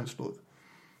dessa känslor.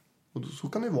 Och så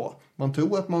kan det vara. Man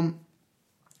tror att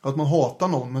man hatar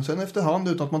någon, men sen efterhand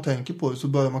utan att man tänker på det så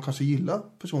börjar man kanske gilla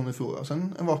personen i fråga.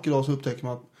 Sen en vacker dag så upptäcker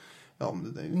man att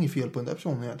det är inget fel på den där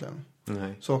personen egentligen.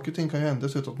 Nej. Saker och ting kan ju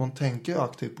ändras utan att man tänker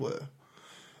aktivt på det.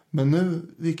 Men nu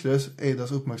riktades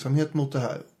Adas uppmärksamhet mot det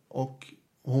här och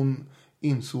hon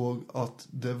insåg att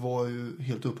det var ju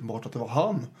helt uppenbart att det var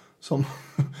han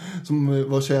som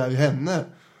var kär i henne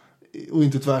och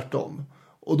inte tvärtom.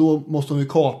 Och då måste hon ju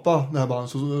kapa det här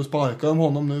bandet, så sparkar de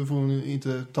honom. Nu får hon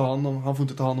inte han får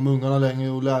inte ta hand om ungarna längre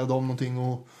och lära dem någonting,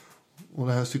 och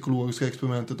det här psykologiska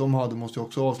experimentet de hade måste ju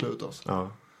också avslutas.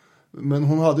 Ja. Men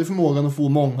hon hade förmågan att få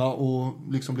många och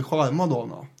liksom bli charmad av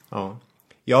henne. Ja.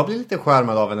 Jag blir lite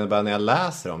charmad av henne bara när jag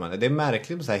läser om henne. Det är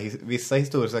märkligt så här, vissa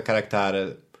historiska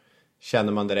karaktärer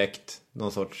känner man direkt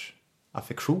någon sorts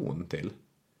affektion till.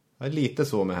 Det är lite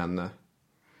så med henne.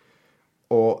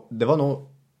 Och det var nog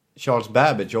Charles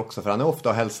Babbage också, för han är ofta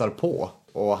och hälsar på.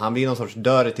 Och han blir någon sorts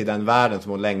dörr till den världen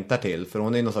som hon längtar till. För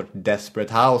hon är någon sorts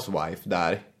desperate housewife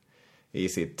där i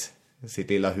sitt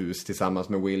lilla hus tillsammans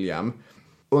med William.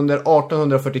 Under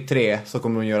 1843 så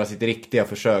kommer hon göra sitt riktiga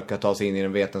försök att ta sig in i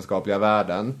den vetenskapliga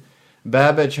världen.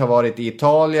 Babbage har varit i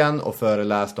Italien och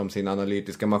föreläst om sin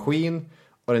analytiska maskin.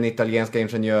 Och den italienska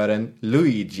ingenjören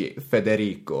Luigi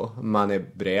Federico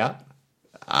Manebrea.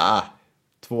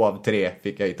 2 av 3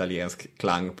 fick jag italiensk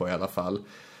klang på i alla fall.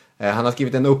 Han har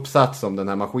skrivit en uppsats om den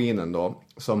här maskinen då,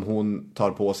 som hon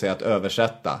tar på sig att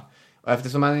översätta. Och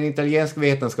eftersom han är en italiensk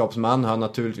vetenskapsman har han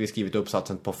naturligtvis skrivit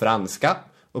uppsatsen på franska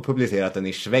och publicerat den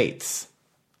i Schweiz.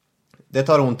 Det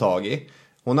tar hon tag i.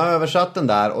 Hon har översatt den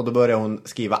där och då börjar hon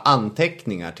skriva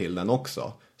anteckningar till den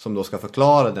också, som då ska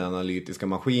förklara den analytiska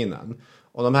maskinen.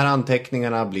 Och de här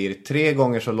anteckningarna blir 3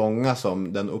 gånger så långa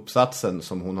som den uppsatsen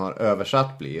som hon har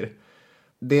översatt blir.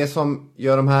 Det som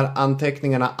gör de här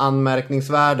anteckningarna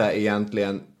anmärkningsvärda är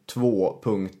egentligen 2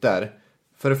 punkter.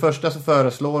 För det första så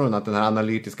föreslår hon att den här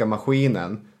analytiska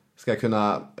maskinen ska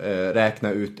kunna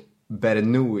räkna ut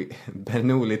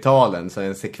Bernoulli-talen, så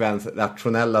en sekvens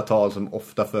rationella tal som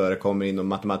ofta förekommer inom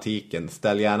matematiken.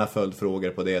 Ställ gärna följdfrågor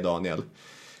på det, Daniel.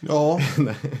 Ja,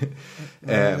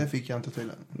 det fick jag inte till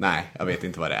än. Nej, jag vet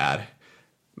inte vad det är.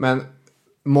 Men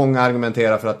Många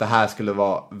argumenterar för att det här skulle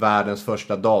vara världens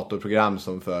första datorprogram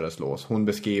som föreslås. Hon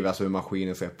beskriver alltså hur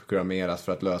maskinen ska programmeras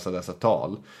för att lösa dessa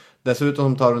tal.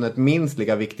 Dessutom tar hon ett minst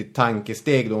lika viktigt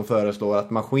tankesteg då hon föreslår att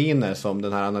maskiner som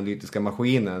den här analytiska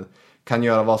maskinen kan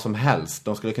göra vad som helst.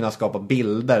 De skulle kunna skapa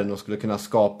bilder, de skulle kunna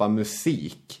skapa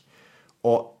musik.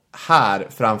 Och här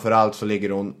framförallt så ligger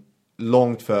hon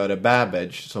långt före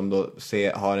Babbage som då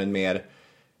har en mer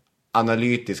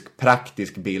analytisk,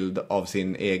 praktisk bild av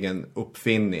sin egen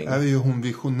uppfinning. Här är ju hon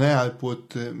visionär på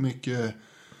ett mycket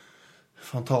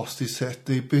fantastiskt sätt.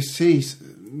 Det är precis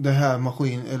det här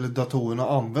eller datorerna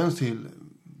används till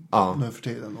nu för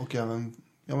tiden. Och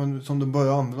även som de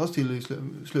börjar användas till i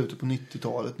slutet på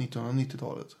 90-talet,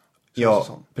 1990-talet.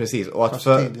 Ja, precis. Och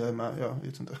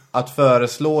att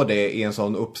föreslå det i en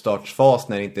sån uppstartsfas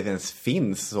när det inte ens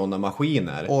finns sådana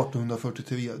maskiner.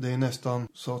 1843, det är nästan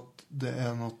så att det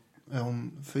är något. Är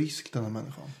hon frisk, den här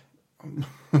människan?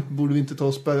 Borde vi inte ta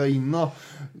och spärra inna?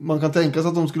 Man kan tänka sig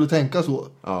att de skulle tänka så.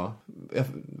 Ja,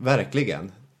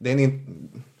 verkligen. Det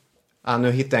är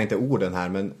nu hittar jag inte orden här,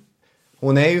 men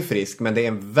hon är ju frisk, men det är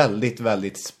en väldigt,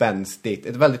 väldigt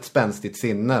ett väldigt spänstigt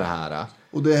sinne det här.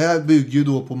 Och det här bygger ju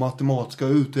då på matematiska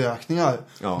uträkningar.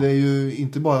 Ja. Det är ju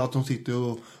inte bara att de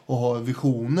sitter och har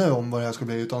visioner om vad det här ska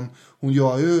bli, utan hon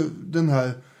gör ju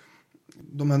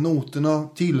de här noterna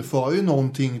tillför ju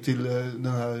någonting till den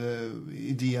här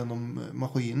idén om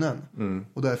maskinen. Mm.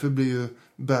 Och därför blir ju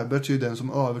Babbage ju den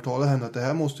som övertalar henne att det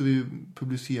här måste vi ju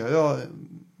publicera,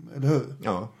 eller hur?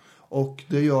 Ja. Och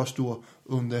det görs då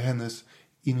under hennes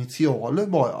initialer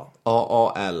bara.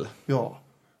 AAL. Ja.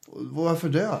 Och varför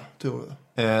det, tror du?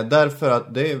 Därför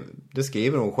att det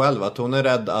skriver hon själv, att hon är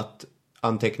rädd att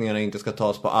anteckningarna inte ska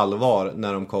tas på allvar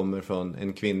när de kommer från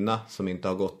en kvinna som inte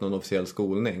har gått någon officiell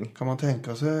skolning. Kan man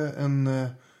tänka sig en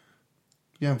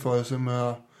jämförelse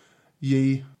med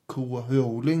J.K.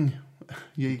 Rowling?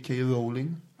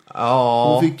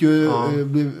 Ja. Hon fick ju,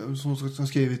 som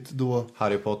skrivit då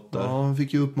Harry Potter. Ja, hon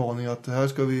fick ju uppmaning att här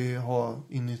ska vi ha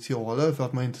initialer för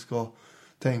att man inte ska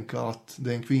tänka att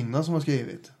det är en kvinna som har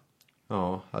skrivit.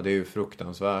 Ja, det är ju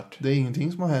fruktansvärt. Det är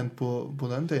ingenting som har hänt på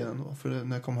den tiden då, för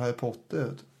när kom Harry Potter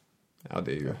ut? Ja,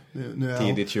 det är ju nu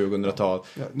tidigt 2000-tal.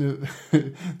 Ja, nu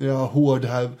är jag hård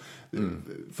här.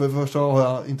 För det första har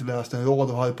jag inte läst en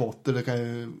rad av Harry Potter, det kan jag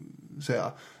ju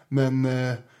säga. Men,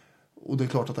 och det är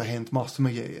klart att det har hänt massor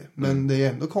med grejer. Men det är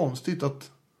ändå konstigt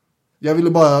att jag ville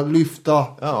bara lyfta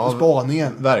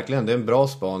spaningen. Verkligen, det är en bra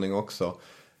spaning också.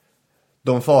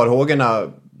 De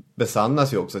farhågorna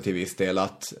besannas ju också till viss del,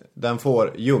 att den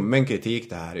får ljummen kritik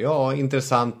det här. Ja,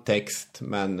 intressant text,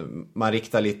 men man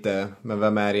riktar lite, men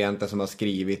vem är det egentligen som har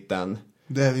skrivit den?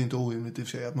 Det är ju inte orimligt i och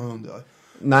för sig att man undrar.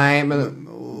 Nej, men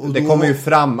det kommer ju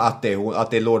fram att det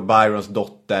är Lord Byrons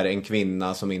dotter, en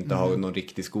kvinna som inte har någon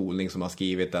riktig skolning, som har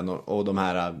skrivit den, och de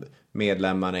här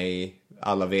medlemmarna i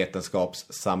alla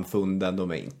vetenskapssamfunden,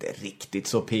 de är inte riktigt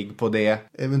så pigg på det.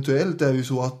 Eventuellt är det ju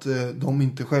så att de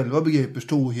inte själva begriper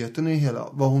storheten i hela.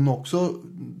 Vad hon också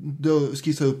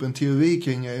skissar upp en teori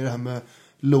kring är det här med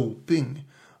looping.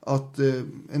 Att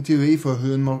en teori för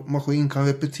hur en maskin kan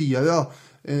repetera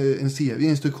en serie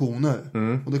instruktioner.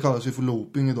 Och det kallas ju för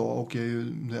looping idag, och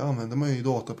det använder man ju i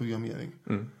dataprogrammering.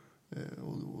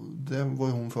 Och det var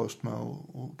ju hon först med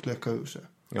att kläcka ur sig.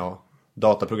 Ja.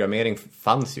 Dataprogrammering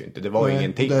fanns ju inte, det var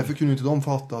ingenting. Och därför kunde inte de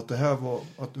fatta att det här var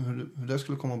hur det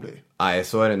skulle komma att bli. Nej,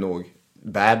 så är det nog.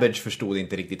 Babbage förstod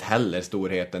inte riktigt heller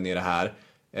storheten i det här.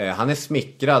 Han är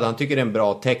smickrad, han tycker det är en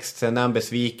bra text. Sen är han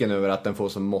besviken över att den får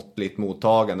så måttligt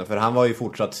mottagande. För han var ju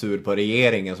fortsatt sur på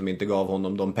regeringen som inte gav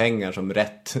honom de pengar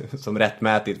som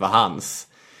rättmätigt var hans.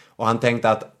 Och han tänkte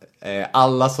att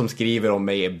alla som skriver om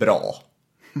mig är bra.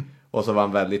 Och så var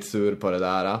han väldigt sur på det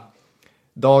där.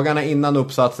 Dagarna innan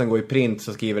uppsatsen går i print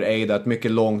så skriver Ada ett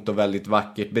mycket långt och väldigt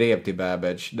vackert brev till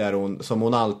Babbage, där hon, som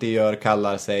hon alltid gör,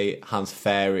 kallar sig hans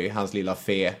fairy, hans lilla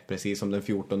fe, precis som den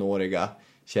 14-åriga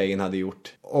tjejen hade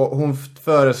gjort. Och hon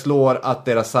föreslår att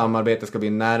deras samarbete ska bli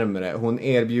närmare. Hon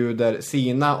erbjuder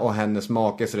sina och hennes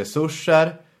makes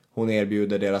resurser, hon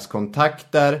erbjuder deras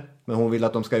kontakter, men hon vill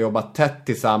att de ska jobba tätt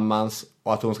tillsammans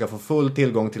och att hon ska få full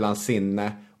tillgång till hans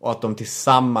sinne, och att de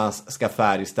tillsammans ska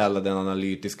färdigställa den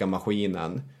analytiska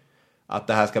maskinen. Att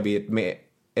det här ska bli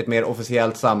ett mer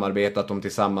officiellt samarbete, att de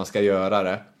tillsammans ska göra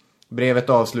det. Brevet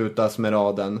avslutas med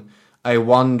raden: I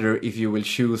wonder if you will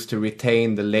choose to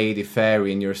retain the Lady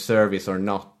Fairy in your service or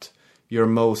not. Your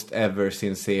most ever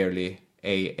sincerely,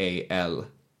 AAL.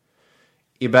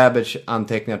 I Babbage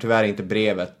antecknar tyvärr inte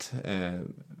brevet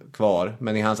kvar,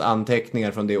 men i hans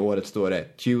anteckningar från det året står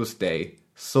det: Tuesday.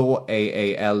 Saw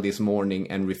AAL this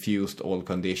morning and refused all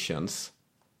conditions.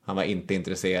 Han var inte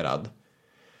intresserad.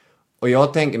 Och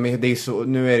jag tänker, men det är så,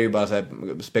 nu är det ju bara så här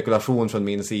spekulation från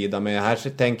min sida, men här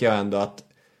tänker jag ändå att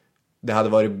det hade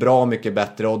varit bra mycket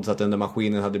bättre odds att den där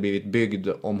maskinen hade blivit byggd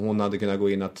om hon hade kunnat gå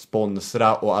in att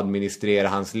sponsra och administrera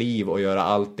hans liv och göra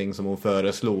allting som hon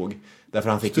föreslog. Därför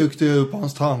han fick tyckte ju upp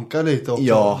hans tankar lite också.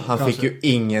 Ja, han kanske. fick ju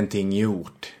ingenting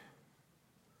gjort.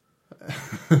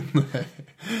 Nej,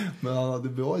 men han hade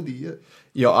bra idéer.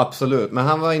 Ja, absolut. Men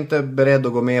han var inte beredd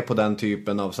att gå med på den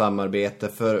typen av samarbete.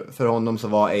 För honom så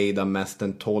var Ada mest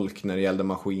en tolk när det gällde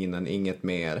maskinen, inget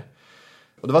mer.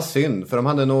 Och det var synd, för de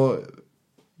hade nog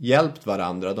hjälpt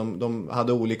varandra. De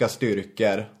hade olika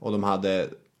styrkor och de hade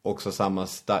också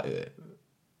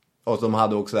och de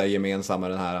hade också där gemensamma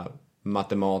den här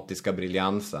matematiska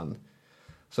briljansen.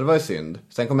 Så det var ju synd.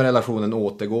 Sen kommer relationen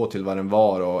återgå till vad den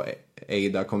var och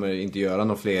Ada kommer inte göra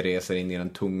några fler resor in i den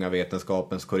tunga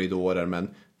vetenskapens korridorer, men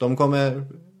de kommer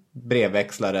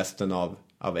brevväxla resten av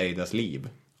Adas liv.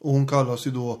 Och hon kallas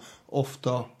ju då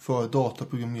ofta för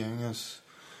dataprogrammeringens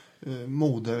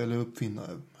moder eller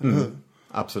uppfinnare. Eller hur?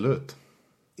 Absolut.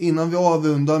 Innan vi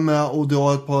avrundar med att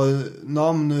dra ett par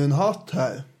namn ur en hatt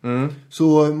här,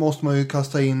 så måste man ju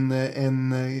kasta in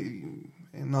en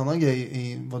annan grej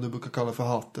i vad du brukar kalla för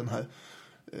hatten här.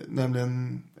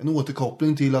 Nämligen en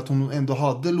återkoppling till att hon ändå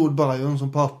hade Lord Byron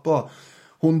som pappa.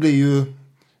 Hon blir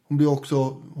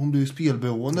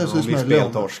spelberoende, så hon blir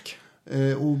speltorsk.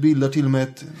 Och bildar till och med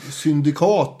ett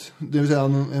syndikat, det vill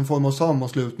säga en form av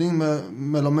sammanslutning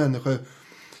mellan människor,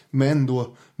 men då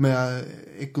med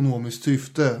ekonomiskt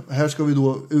syfte. Här ska vi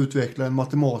då utveckla en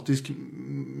matematisk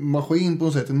maskin på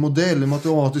något sätt, en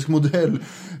matematisk modell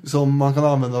som man kan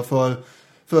använda för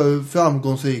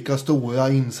framgångsrika stora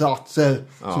insatser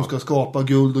som ska skapa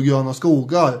guld och gröna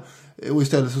skogar. Och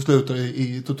istället så slutar det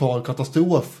i total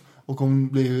katastrof. Och hon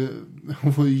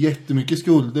får jättemycket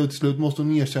skulder. Till slut måste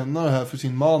hon erkänna det här för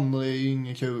sin man, och det är ju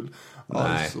inget kul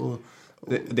alls.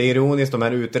 Det är ironiskt, de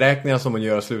här uträkningarna som hon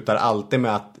gör slutar alltid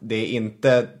med att det är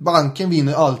inte... Banken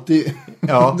vinner alltid.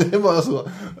 Ja. Det är bara så.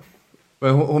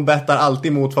 Men hon bettar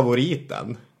alltid mot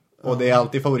favoriten. Och det är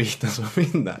alltid favoriten som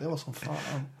vinner. Det var som fan.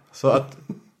 Så att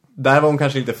där var hon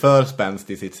kanske lite för spänst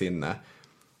i sitt sinne.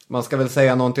 Man ska väl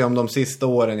säga någonting om de sista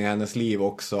åren i hennes liv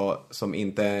också, som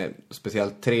inte är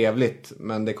speciellt trevligt.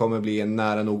 Men det kommer bli en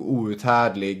nära nog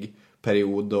outhärdlig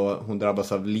period då hon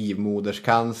drabbas av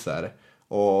livmoderscancer.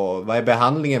 Och vad är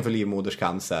behandlingen för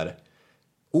livmoderscancer?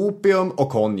 Opium och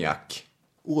konjak.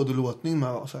 Åderlåtning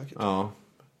med, säkert. Ja.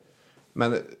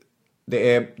 Men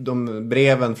det är de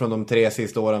breven från de 3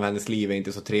 sista åren av hennes liv är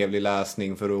inte så trevlig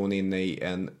läsning, för hon är inne i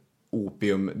en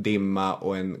opiumdimma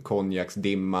och en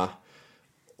konjaksdimma.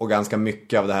 Och ganska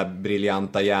mycket av det här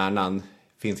briljanta hjärnan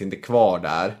finns inte kvar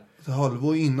där. Ett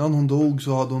halvår innan hon dog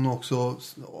så hade hon också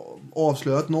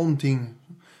avslöjat någonting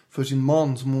för sin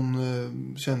man som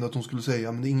hon kände att hon skulle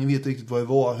säga. Men ingen vet riktigt vad det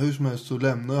var. Hur som helst så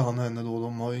lämnar han henne då.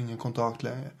 De har ju ingen kontakt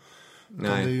längre. Det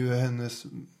är ju hennes,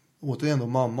 återigen då,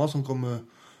 mamma som kommer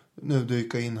nu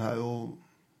dyka in här och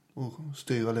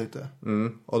styra lite.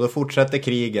 Och då fortsätter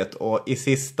kriget, och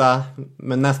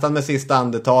nästan med sista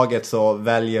andetaget så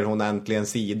väljer hon äntligen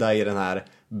sida i den här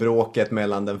bråket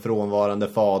mellan den frånvarande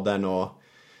fadern och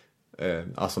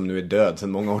som nu är död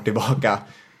sedan många år tillbaka,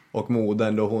 och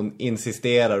modern, då hon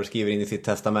insisterar och skriver in i sitt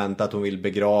testament att hon vill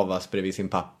begravas bredvid sin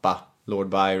pappa, Lord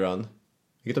Byron.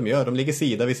 Vilket de gör, de ligger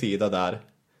sida vid sida där,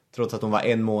 trots att hon var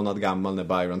 1 månad gammal när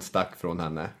Byron stack från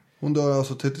henne. Hon dör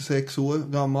alltså 36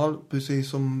 år gammal, precis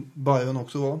som Byron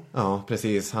också var. Ja,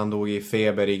 precis. Han dog i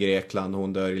feber i Grekland,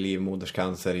 hon dör i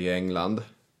livmoderscancer i England.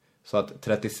 Så att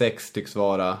 36 tycks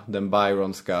vara den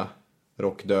Byronska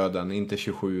rockdöden, inte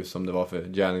 27 som det var för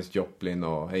Janis Joplin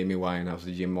och Amy Winehouse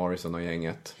och Jim Morrison och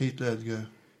gänget. Heath Ledger.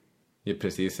 Ja,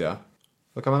 precis, ja.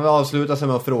 Då kan man väl avsluta sig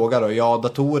med att fråga då. Ja,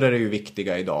 datorer är ju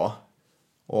viktiga idag.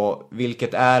 Och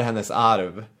vilket är hennes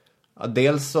arv? Ja,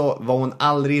 dels så var hon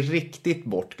aldrig riktigt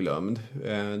bortglömd.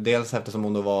 Dels eftersom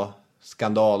hon då var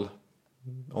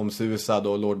skandalomsusad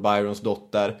och Lord Byrons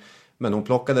dotter. Men hon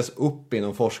plockades upp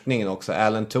inom forskningen också.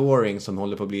 Alan Turing, som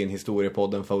håller på att bli en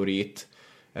historiepodden-favorit.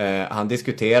 Han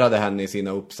diskuterade henne i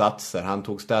sina uppsatser. Han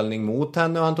tog ställning mot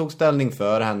henne och han tog ställning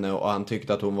för henne. Och han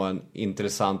tyckte att hon var en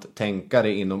intressant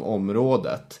tänkare inom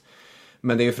området.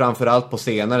 Men det är ju framförallt på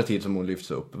senare tid som hon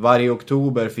lyfts upp. Varje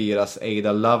oktober firas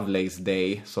Ada Lovelace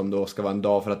Day, som då ska vara en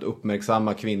dag för att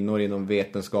uppmärksamma kvinnor inom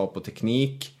vetenskap och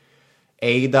teknik.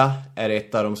 Ada är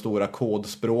ett av de stora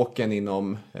kodspråken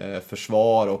inom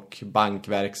försvar och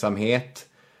bankverksamhet.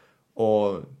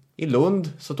 Och i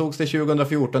Lund så togs det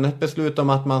 2014 ett beslut om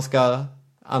att man ska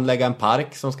anlägga en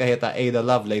park som ska heta Ada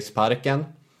Lovelace-parken.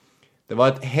 Det var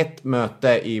ett hett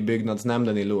möte i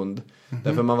byggnadsnämnden i Lund.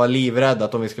 Därför man var livrädd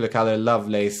att om vi skulle kalla det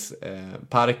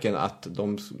Lovelace-parken att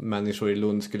de människor i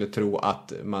Lund skulle tro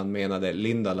att man menade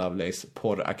Linda Lovelace,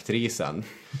 porraktrisen.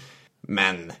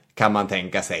 Men kan man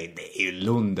tänka sig, det är ju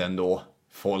Lund ändå.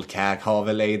 Folk här har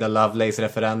väl Ada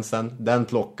Lovelace-referensen. Den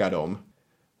plockar de.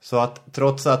 Så att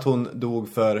trots att hon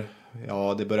dog för,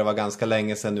 ja det börjar vara ganska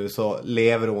länge sedan nu, så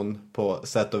lever hon på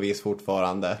sätt och vis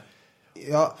fortfarande.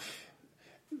 Ja,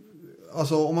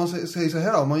 alltså om man säger så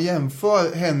här, om man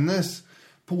jämför hennes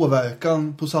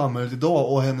påverkan på samhället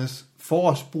idag och hennes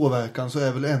fars påverkan, så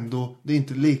är väl ändå det är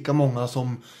inte lika många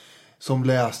som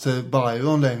läser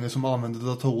Byron längre som använder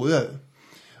datorer.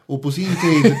 Och på sin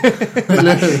tid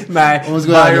nej,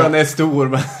 Byron är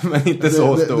stor men inte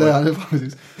så stor. Det är det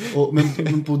faktiskt.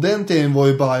 Men på den tiden var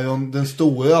ju Byron den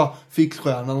stora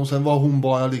fixstjärnan och sen var hon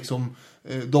bara liksom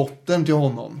dottern till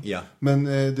honom. Ja. Men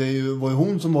var ju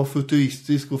hon som var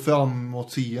futuristisk och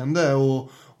framåtseende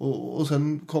och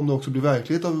sen kom det också bli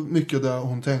verklighet av mycket där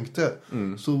hon tänkte.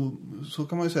 Så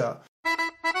kan man ju säga.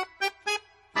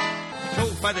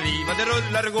 Det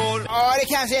rullar och går. Ja, det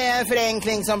kanske är en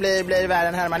förenkling som blir värre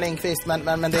än Herman Lindqvist,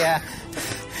 men det är...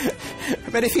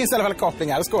 men det finns i alla fall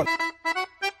kopplingar. Skål.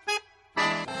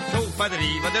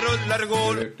 Det rullar och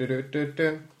går.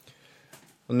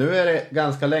 Och nu är det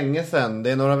ganska länge sedan,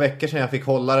 det är några veckor sedan jag fick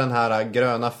hålla den här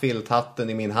gröna filthatten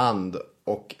i min hand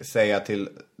och säga till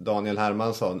Daniel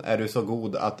Hermansson, är du så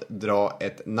god att dra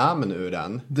ett namn ur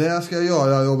den? Det ska jag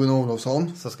göra, Robin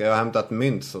Olofsson. Så ska jag hämta ett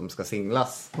mynt som ska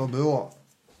singlas. Vad bra.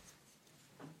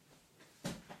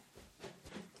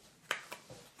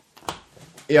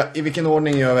 Ja, i vilken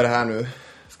ordning gör vi det här nu?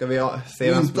 Ska vi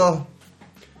se vem som...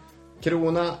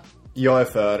 Krona, jag är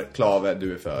för. Klave,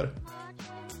 du är för.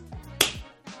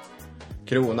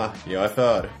 Krona, jag är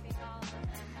för.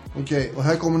 Okej, och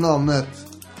här kommer namnet.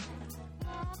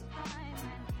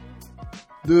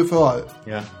 Du är för.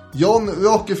 Ja. John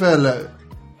Rockefeller.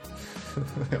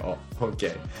 Ja,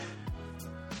 okej.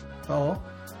 Ja.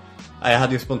 Jag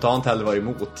hade ju spontant hellre varit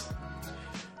emot.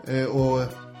 Och...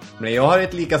 Men jag har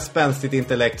ett lika spänstigt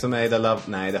intellekt som Ada Love.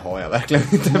 Nej, det har jag verkligen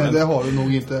inte. Nej, men... det har du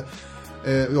nog inte.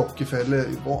 Rockefeller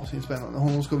är vansinnigt spännande.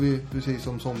 Honom ska vi, precis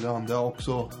som de andra,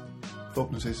 också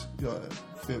förhoppningsvis göra.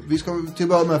 Vi ska till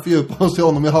början med fördjupa oss till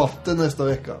honom i hatten nästa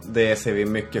vecka. Det ser vi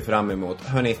mycket fram emot.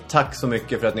 Hörrni, tack så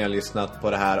mycket för att ni har lyssnat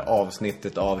på det här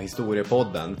avsnittet av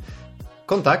Historiepodden.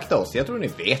 Kontakta oss, jag tror ni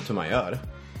vet hur man gör.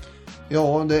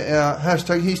 Ja, det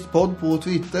är #histpodd på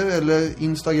Twitter eller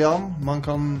Instagram. Man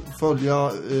kan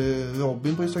följa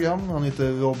Robin på Instagram. Han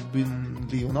heter Robin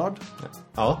Leonard.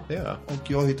 Ja, det gör jag.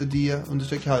 Och jag heter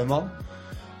D_Herman.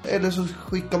 Eller så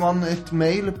skickar man ett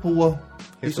mail på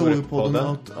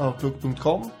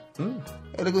historiepodden@outlook.com.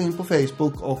 Eller gå in på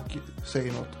Facebook och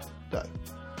säger något där.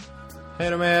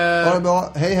 Hej då med. Ha det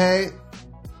bra. Hej hej.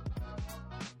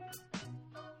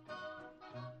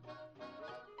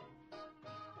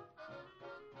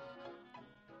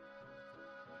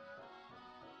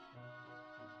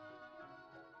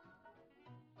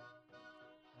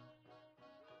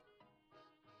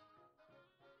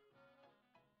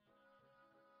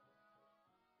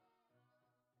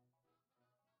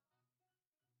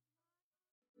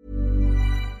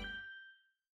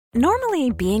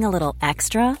 Normally, being a little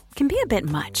extra can be a bit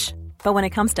much, but when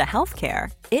it comes to healthcare,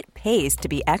 it pays to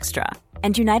be extra.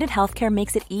 And United Healthcare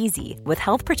makes it easy with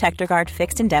Health Protector Guard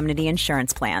fixed indemnity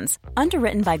insurance plans.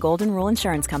 Underwritten by Golden Rule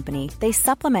Insurance Company, they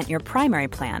supplement your primary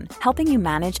plan, helping you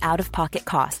manage out-of-pocket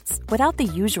costs without the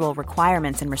usual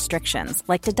requirements and restrictions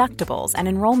like deductibles and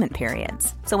enrollment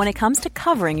periods. So when it comes to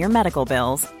covering your medical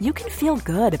bills, you can feel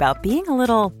good about being a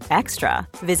little extra.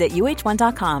 Visit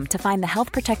uh1.com to find the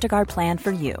Health Protector Guard plan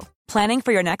for you. Planning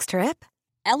for your next trip?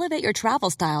 Elevate your travel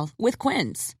style with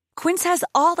Quince. Quince has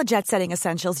all the jet-setting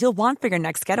essentials you'll want for your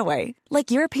next getaway,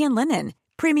 like European linen,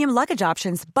 premium luggage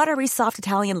options, buttery soft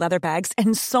Italian leather bags,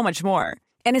 and so much more.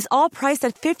 And is all priced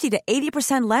at 50 to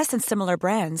 80% less than similar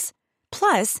brands.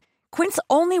 Plus, Quince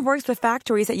only works with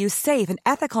factories that use safe and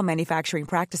ethical manufacturing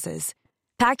practices.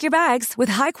 Pack your bags with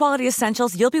high-quality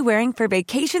essentials you'll be wearing for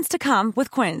vacations to come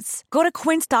with Quince. Go to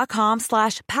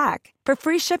quince.com/pack for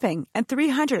free shipping and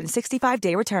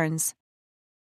 365-day returns.